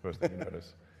be the first thing you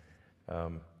notice.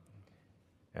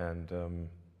 And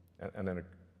then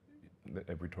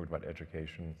we talked about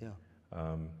education. Yeah.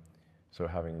 So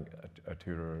having a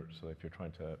tutor, so if you're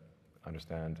trying to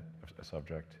understand a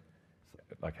subject,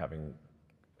 like having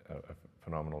a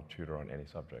phenomenal tutor on any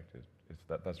subject,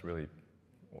 that's really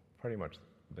pretty much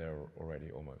there already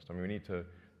almost. I mean, we need to,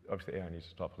 obviously AI needs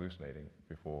to stop hallucinating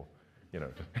before,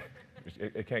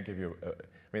 it can't give you,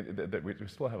 we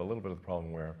still have a little bit of the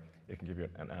problem where it can give you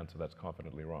an answer that's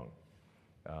confidently wrong,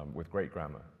 with great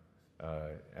grammar.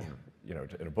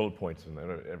 And bullet points and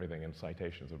everything and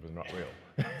citations, it was not real.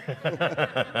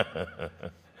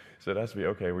 So it has to be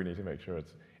okay. We need to make sure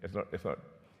it's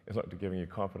not giving you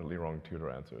confidently wrong tutor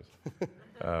answers.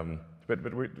 But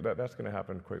that's going to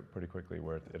happen pretty quickly,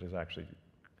 where it is actually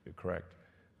correct.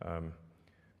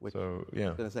 Which, so I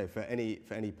was going to say, for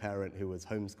any parent who was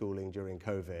homeschooling during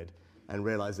COVID and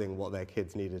realizing what their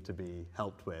kids needed to be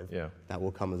helped with, that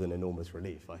will come as an enormous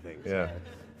relief, I think. Yeah. So,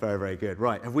 very, very good.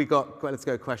 Right, let's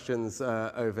go questions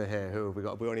over here. Who have we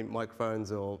got? Have we got any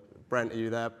microphones? Or Brent, are you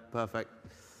there? Perfect.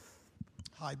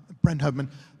 Hi, Brent Hobman.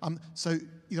 So,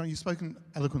 you've spoken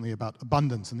eloquently about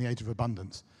abundance and the age of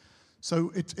abundance.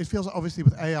 So it feels like obviously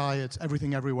with AI, it's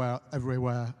everything, everywhere,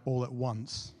 all at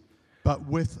once. But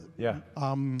with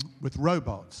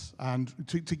robots, and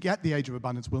to get the age of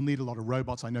abundance, we'll need a lot of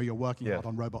robots. I know you're working a lot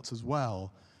on robots as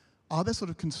well. Are there sort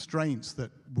of constraints that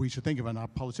we should think of, and our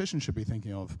politicians should be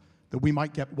thinking of,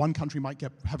 that one country might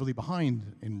get heavily behind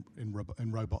in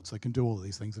robots that can do all of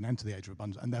these things and enter the age of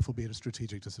abundance, and therefore be at a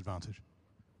strategic disadvantage?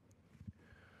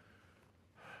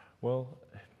 Well,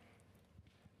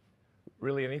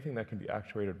 really anything that can be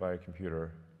actuated by a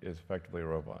computer is effectively a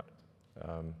robot.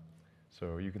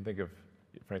 So you can think of,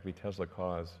 frankly, Tesla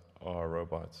cars are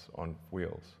robots on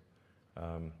wheels.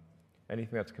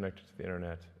 Anything that's connected to the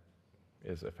internet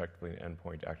is effectively an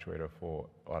endpoint actuator for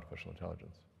artificial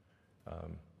intelligence.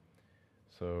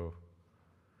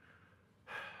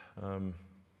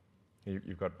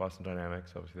 You've got Boston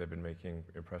Dynamics. Obviously, they've been making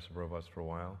impressive robots for a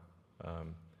while.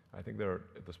 I think they're,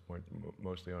 at this point,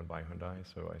 mostly owned by Hyundai,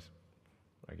 so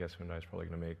I guess Hyundai's probably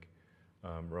going to make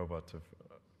robots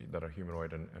that are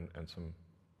humanoid and some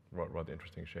rather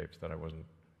interesting shapes that I wasn't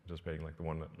anticipating, like the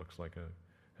one that looks like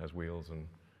has wheels and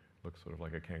looks sort of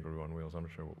like a kangaroo on wheels. I'm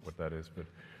not sure what that is, but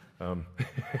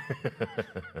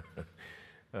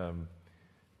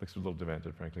looks a little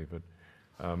demented, frankly. But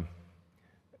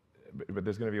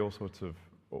there's going to be all sorts of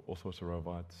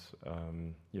robots.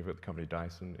 You've got the company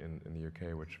Dyson in the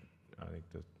UK, which I think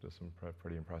does some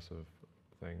pretty impressive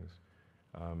things.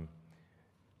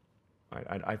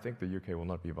 I think the UK will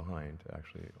not be behind,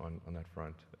 actually, on that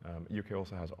front. UK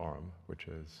also has ARM, which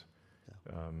is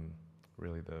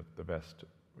really the best,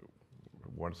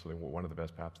 one of the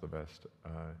best, perhaps the best,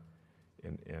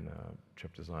 in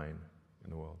chip design in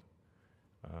the world.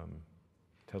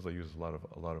 Tesla uses a lot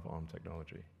of ARM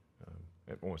technology.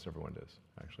 Almost everyone does,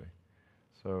 actually.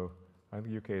 So I think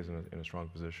the UK is in a strong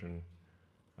position.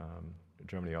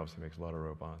 Germany obviously makes a lot of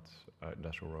robots,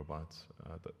 industrial robots.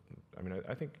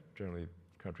 I think generally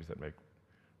countries that make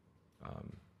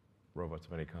robots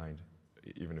of any kind,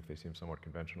 even if they seem somewhat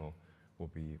conventional, will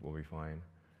be fine.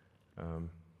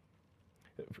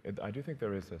 I do think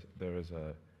there is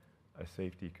a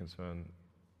safety concern,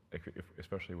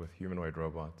 especially with humanoid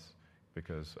robots,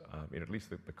 because at least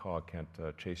the car can't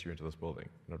chase you into this building,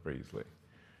 not very easily,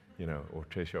 or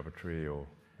chase you up a tree, or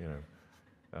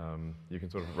you can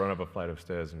sort of run up a flight of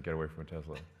stairs and get away from a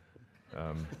Tesla.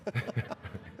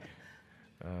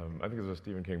 I think there's a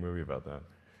Stephen King movie about that.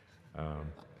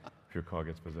 If your car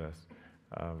gets possessed.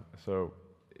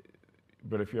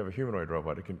 But if you have a humanoid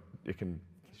robot, it can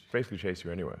basically chase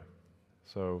you anywhere.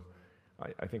 So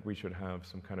I think we should have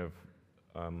some kind of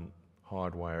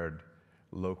hardwired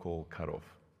local cutoff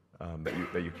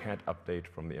that you can't update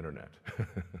from the internet.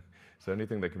 So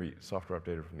anything that can be software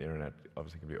updated from the internet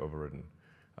obviously can be overridden.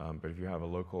 But if you have a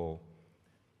local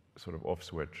sort of off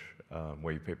switch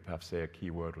where you perhaps say a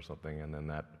keyword or something, and then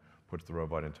that puts the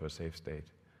robot into a safe state,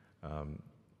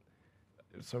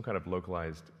 some kind of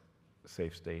localized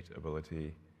safe state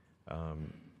ability,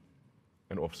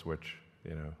 an off switch,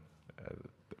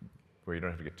 where you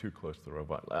don't have to get too close to the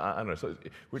robot. I don't know. So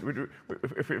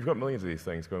if we've got millions of these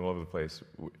things going all over the place.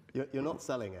 You're not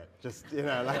selling it, just,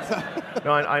 like that.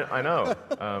 No, I know.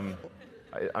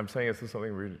 I'm saying this is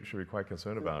something we should be quite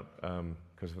concerned about,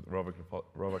 because if the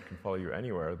robot can follow you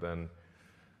anywhere, then,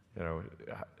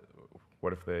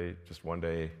 what if they just one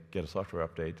day get a software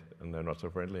update and they're not so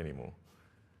friendly anymore?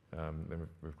 Then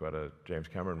we've got a James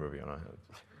Cameron movie on our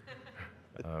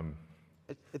hands.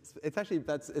 It's actually,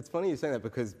 it's funny you saying that,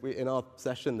 because in our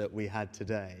session that we had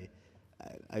today,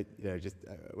 I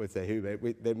would say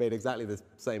they made exactly the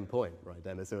same point, right,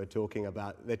 Emma? So they're talking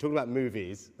about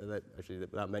movies, actually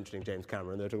without mentioning James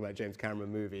Cameron, they're talking about James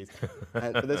Cameron movies.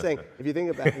 But they're saying, if you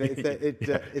think about it,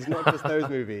 it's not just those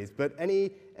movies, but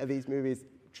any of these movies,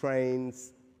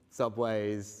 trains,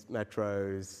 subways,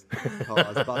 metros,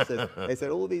 cars, buses, they said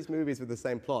all these movies with the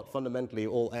same plot fundamentally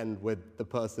all end with the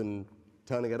person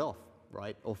turning it off,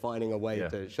 right? Or finding a way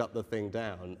to shut the thing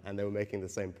down. And they were making the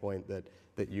same point that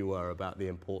you were about the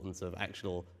importance of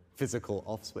actual physical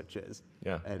off switches.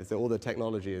 Yeah. And so all the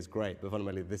technology is great, but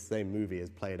fundamentally this same movie is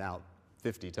played out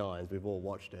 50 times. We've all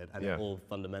watched it, and it all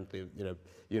fundamentally,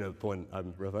 the point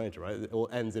I'm referring to, right? It all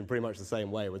ends in pretty much the same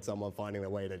way, with someone finding their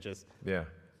way to just do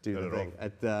the thing.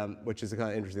 Which is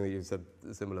kind of interesting that you said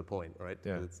a similar point, right?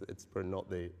 Yeah. It's probably not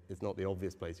the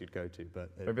obvious place you'd go to, but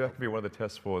maybe that could be one of the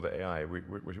tests for the AI.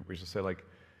 We should say, like,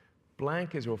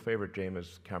 blank is your favorite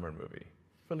James Cameron movie.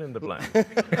 Fill in the blank.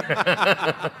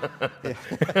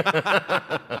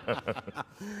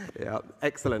 Yeah,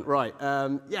 excellent. Right.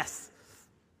 Yes,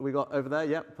 we got over there.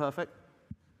 Yep, perfect.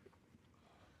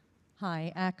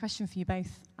 Hi, question for you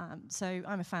both. So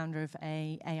I'm a founder of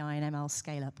a AI and ML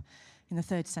scale-up in the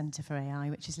third centre for AI,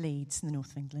 which is Leeds in the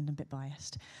north of England. I'm a bit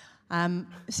biased.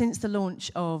 Since the launch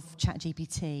of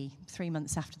ChatGPT, 3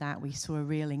 months after that, we saw a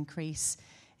real increase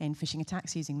in phishing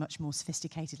attacks using much more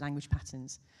sophisticated language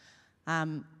patterns.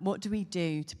 What do we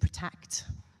do to protect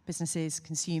businesses,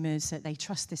 consumers, so that they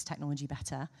trust this technology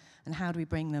better? And how do we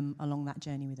bring them along that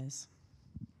journey with us?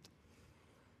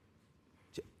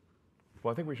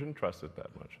 Well, I think we shouldn't trust it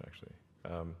that much, actually.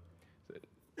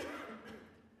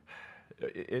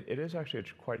 It is actually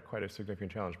quite a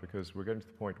significant challenge, because we're getting to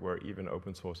the point where even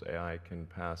open source AI can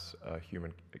pass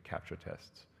human capture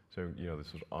tests. So,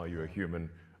 this is, are you a human?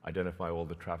 Identify all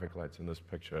the traffic lights in this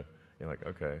picture. You're like,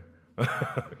 okay.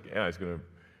 AI is going to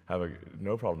have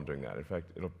no problem doing that. In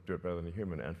fact, it'll do it better than a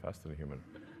human and faster than a human.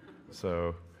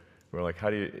 So we're like, how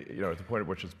do you, at the point at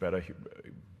which it's better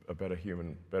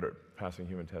passing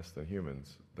human tests than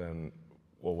humans, then,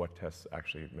 well, what tests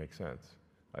actually make sense?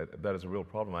 That is a real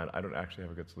problem. I don't actually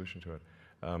have a good solution to it.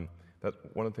 That's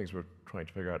one of the things we're trying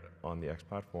to figure out on the X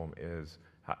platform is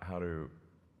how to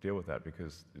deal with that,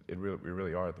 because we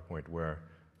really are at the point where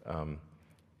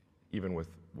even with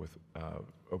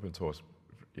open source,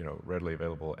 readily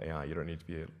available AI, you don't need to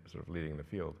be sort of leading the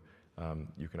field.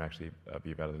 You can actually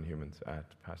be better than humans at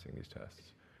passing these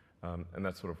tests. And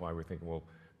that's sort of why we're thinking, well,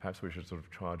 perhaps we should sort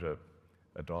of charge a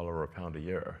 $1 or £1 a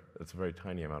year. It's a very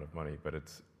tiny amount of money, but it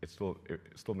still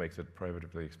makes it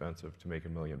prohibitively expensive to make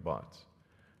 1 million bots.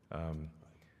 And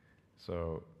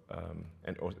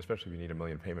especially if you need 1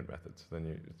 million payment methods,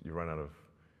 then you run out of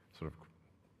sort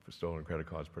of stolen credit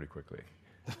cards pretty quickly.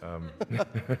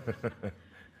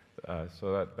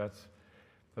 So that's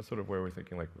sort of where we're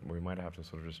thinking, like, we might have to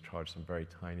sort of just charge some very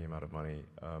tiny amount of money,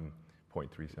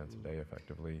 0.3 cents a day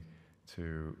effectively,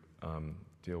 to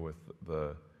deal with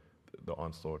the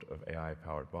onslaught of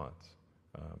AI-powered bots.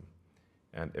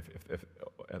 And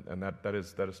that is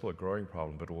still a growing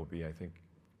problem, but it will be, I think,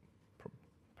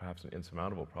 perhaps an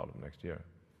insurmountable problem next year.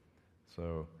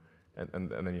 So, and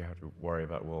then you have to worry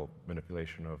about, well,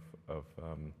 manipulation of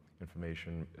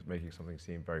information, making something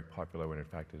seem very popular when in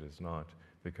fact it is not,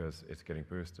 because it's getting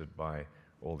boosted by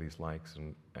all these likes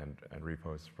and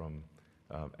reposts from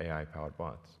AI-powered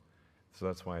bots. So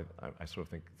that's why I sort of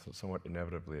think somewhat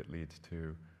inevitably it leads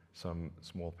to some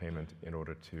small payment in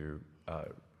order to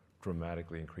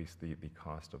dramatically increase the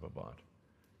cost of a bot.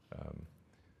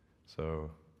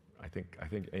 So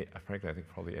frankly, I think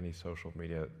probably any social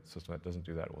media system that doesn't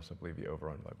do that will simply be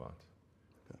overrun by bots.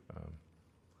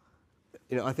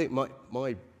 Okay. I think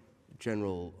my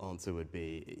general answer would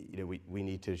be, we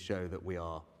need to show that we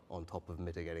are on top of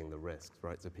mitigating the risks,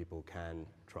 right? So people can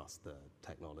trust the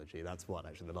technology. That's what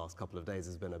actually the last couple of days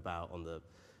has been about on the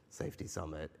Safety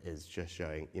Summit, is just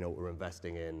showing, we're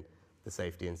investing in the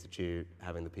Safety Institute,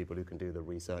 having the people who can do the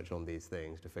research on these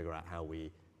things to figure out how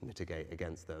we mitigate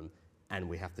against them. And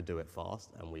we have to do it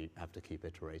fast, and we have to keep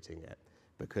iterating it.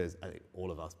 Because I think all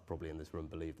of us probably in this room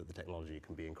believe that the technology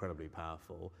can be incredibly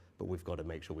powerful, but we've got to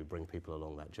make sure we bring people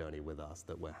along that journey with us,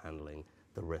 that we're handling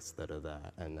the risks that are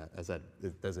there. And as I said,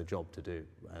 there's a job to do.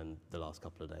 And the last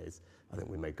couple of days, I think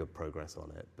we made good progress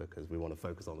on it, because we want to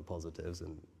focus on the positives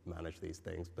and manage these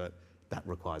things, but that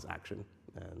requires action.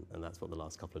 And that's what the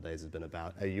last couple of days has been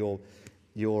about. Your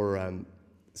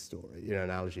story,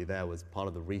 analogy there was part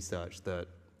of the research that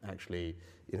actually,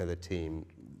 the team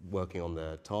working on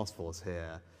the task force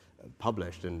here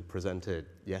published and presented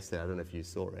yesterday. I don't know if you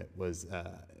saw it.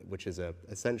 Which is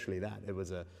essentially that it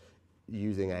was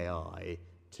using AI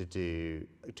to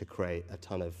create a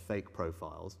ton of fake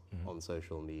profiles on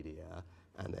social media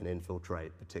and then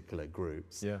infiltrate particular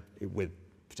groups with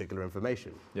particular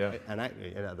information. Yeah. Right? And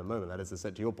actually, at the moment, that is,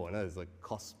 to your point, that is like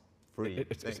cost-free.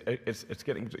 It's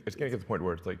getting to the point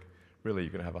where it's like, really,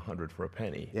 you can have 100 for a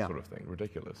penny, sort of thing.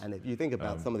 Ridiculous. And if you think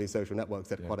about some of these social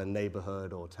networks at quite a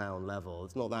neighborhood or town level,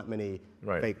 it's not that many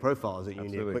fake profiles that you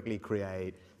need to quickly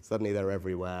create. Suddenly they're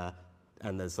everywhere,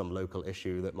 and there's some local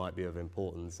issue that might be of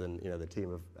importance, and the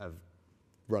team have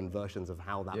run versions of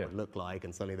how that would look like,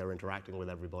 and suddenly they're interacting with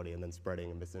everybody and then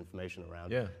spreading misinformation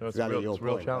around. Yeah, no, it's exactly a real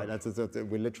challenge. Right?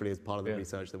 We literally, as part of the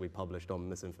research that we published on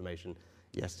misinformation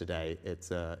yesterday,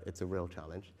 it's a real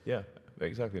challenge. Yeah,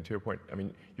 exactly. And to your point, I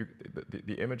mean,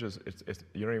 the images,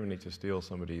 you don't even need to steal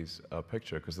somebody's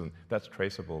picture, because then that's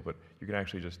traceable. But you can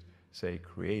actually just say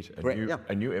create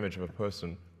a new image of a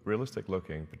person, realistic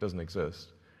looking but doesn't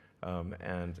exist,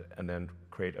 and then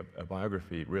create a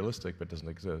biography, realistic but doesn't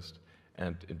exist,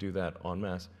 and do that en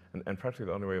masse. And practically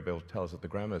the only way you'll be able to tell is that the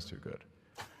grammar is too good.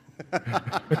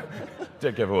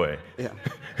 Dead giveaway. Yeah.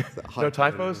 No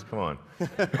typos? Come on.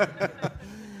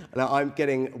 Now, I'm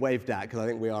getting waved at because I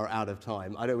think we are out of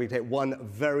time. I know we take one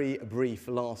very brief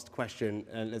last question,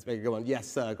 and let's make it go on. Yes,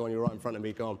 sir, go on, you're right in front of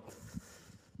me, go on.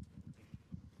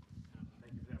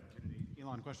 Thank you for the opportunity.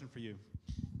 Elon, question for you,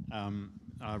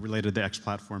 related to the X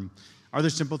platform. Are there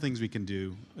simple things we can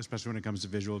do, especially when it comes to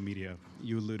visual media?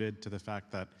 You alluded to the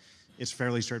fact that it's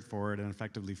fairly straightforward and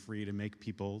effectively free to make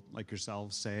people like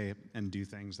yourselves say and do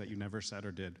things that you never said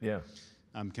or did. Yeah.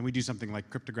 Can we do something like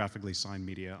cryptographically signed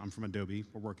media? I'm from Adobe.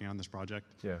 We're working on this project.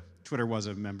 Yeah. Twitter was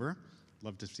a member.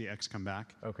 Love to see X come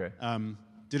back. Okay.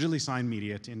 Digitally signed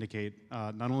media to indicate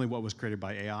not only what was created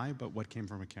by AI, but what came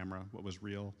from a camera, what was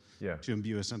real, to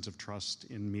imbue a sense of trust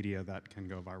in media that can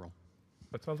go viral.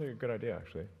 That sounds like a good idea,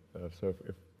 actually. So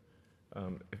if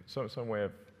some way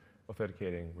of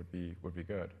authenticating would be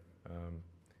good.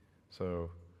 So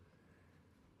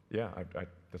yeah,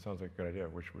 that sounds like a good idea.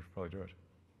 We should probably do it.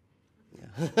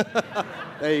 Yeah.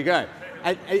 There you go.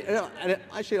 And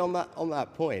actually, on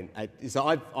that point, so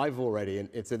I've already,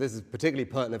 so this is particularly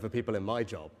pertinent for people in my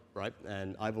job, right?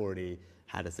 And I've already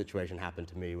had a situation happen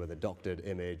to me with a doctored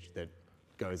image that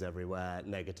goes everywhere,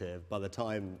 negative. By the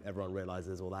time everyone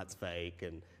realizes, well, that's fake,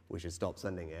 and we should stop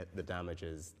sending it, the damage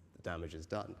is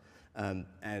done.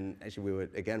 And actually, we were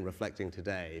again reflecting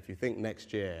today. If you think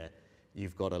next year,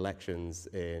 you've got elections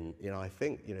in, I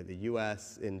think, the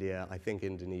US, India, I think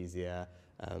Indonesia,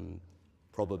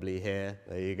 probably here.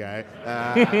 There you go.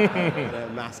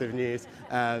 Massive news.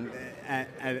 And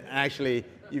actually,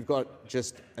 you've got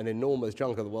just an enormous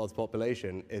chunk of the world's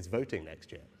population is voting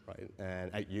next year, right?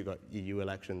 And you've got EU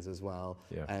elections as well.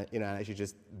 Yeah. Actually,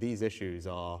 just these issues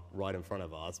are right in front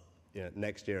of us.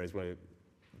 Next year is where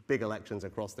big elections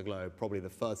across the globe, probably the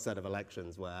first set of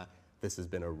elections where this has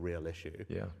been a real issue.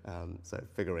 Yeah. So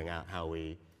figuring out how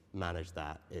we manage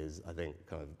that is, I think,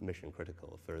 kind of mission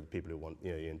critical for the people who want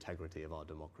the integrity of our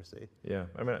democracy. Yeah,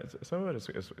 I mean, some of it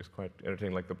is quite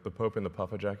entertaining, like the Pope in the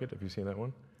puffer jacket. Have you seen that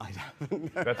one? I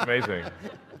haven't. That's amazing.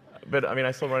 But I mean,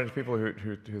 I still run into people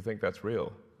who think that's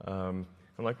real. I'm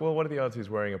like, well, what are the odds he's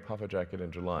wearing a puffer jacket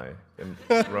in July in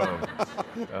Rome?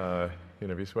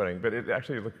 Be sweating. But it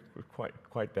actually looked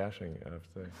quite dashing, I have to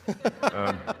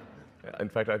say. In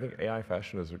fact, I think AI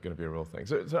fashion is going to be a real thing.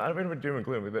 So I don't mean doom and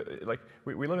gloom. But like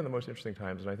we live in the most interesting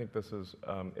times, and I think this is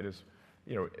it is,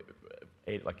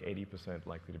 like 80%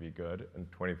 likely to be good and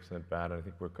 20% bad. And I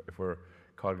think if we're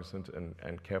cognizant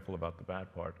and careful about the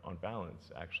bad part, on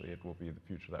balance, actually, it will be the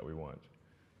future that we want,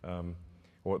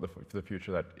 or the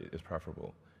future that is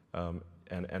preferable. And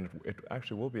it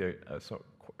actually will be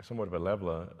somewhat of a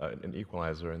leveler, an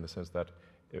equalizer, in the sense that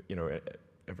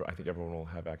I think everyone will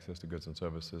have access to goods and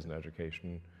services and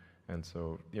education, and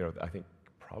so I think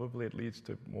probably it leads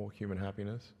to more human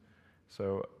happiness.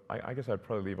 So I guess I'd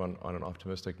probably leave on an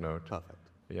optimistic note. Perfect.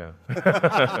 Yeah.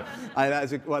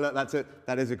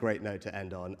 That is a great note to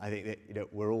end on. I think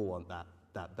that we all want that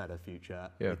better future.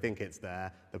 Yeah. We think it's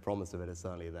there. The promise of it is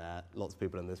certainly there. Lots of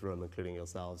people in this room, including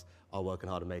yourselves, are working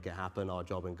hard to make it happen. Our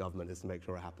job in government is to make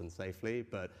sure it happens safely.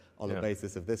 But on the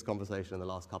basis of this conversation in the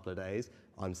last couple of days,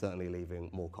 I'm certainly leaving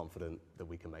more confident that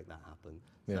we can make that happen.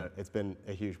 Yeah. So it's been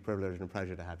a huge privilege and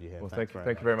pleasure to have you here. Well, thank you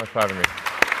very much for having me.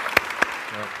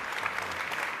 Yeah.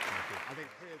 I think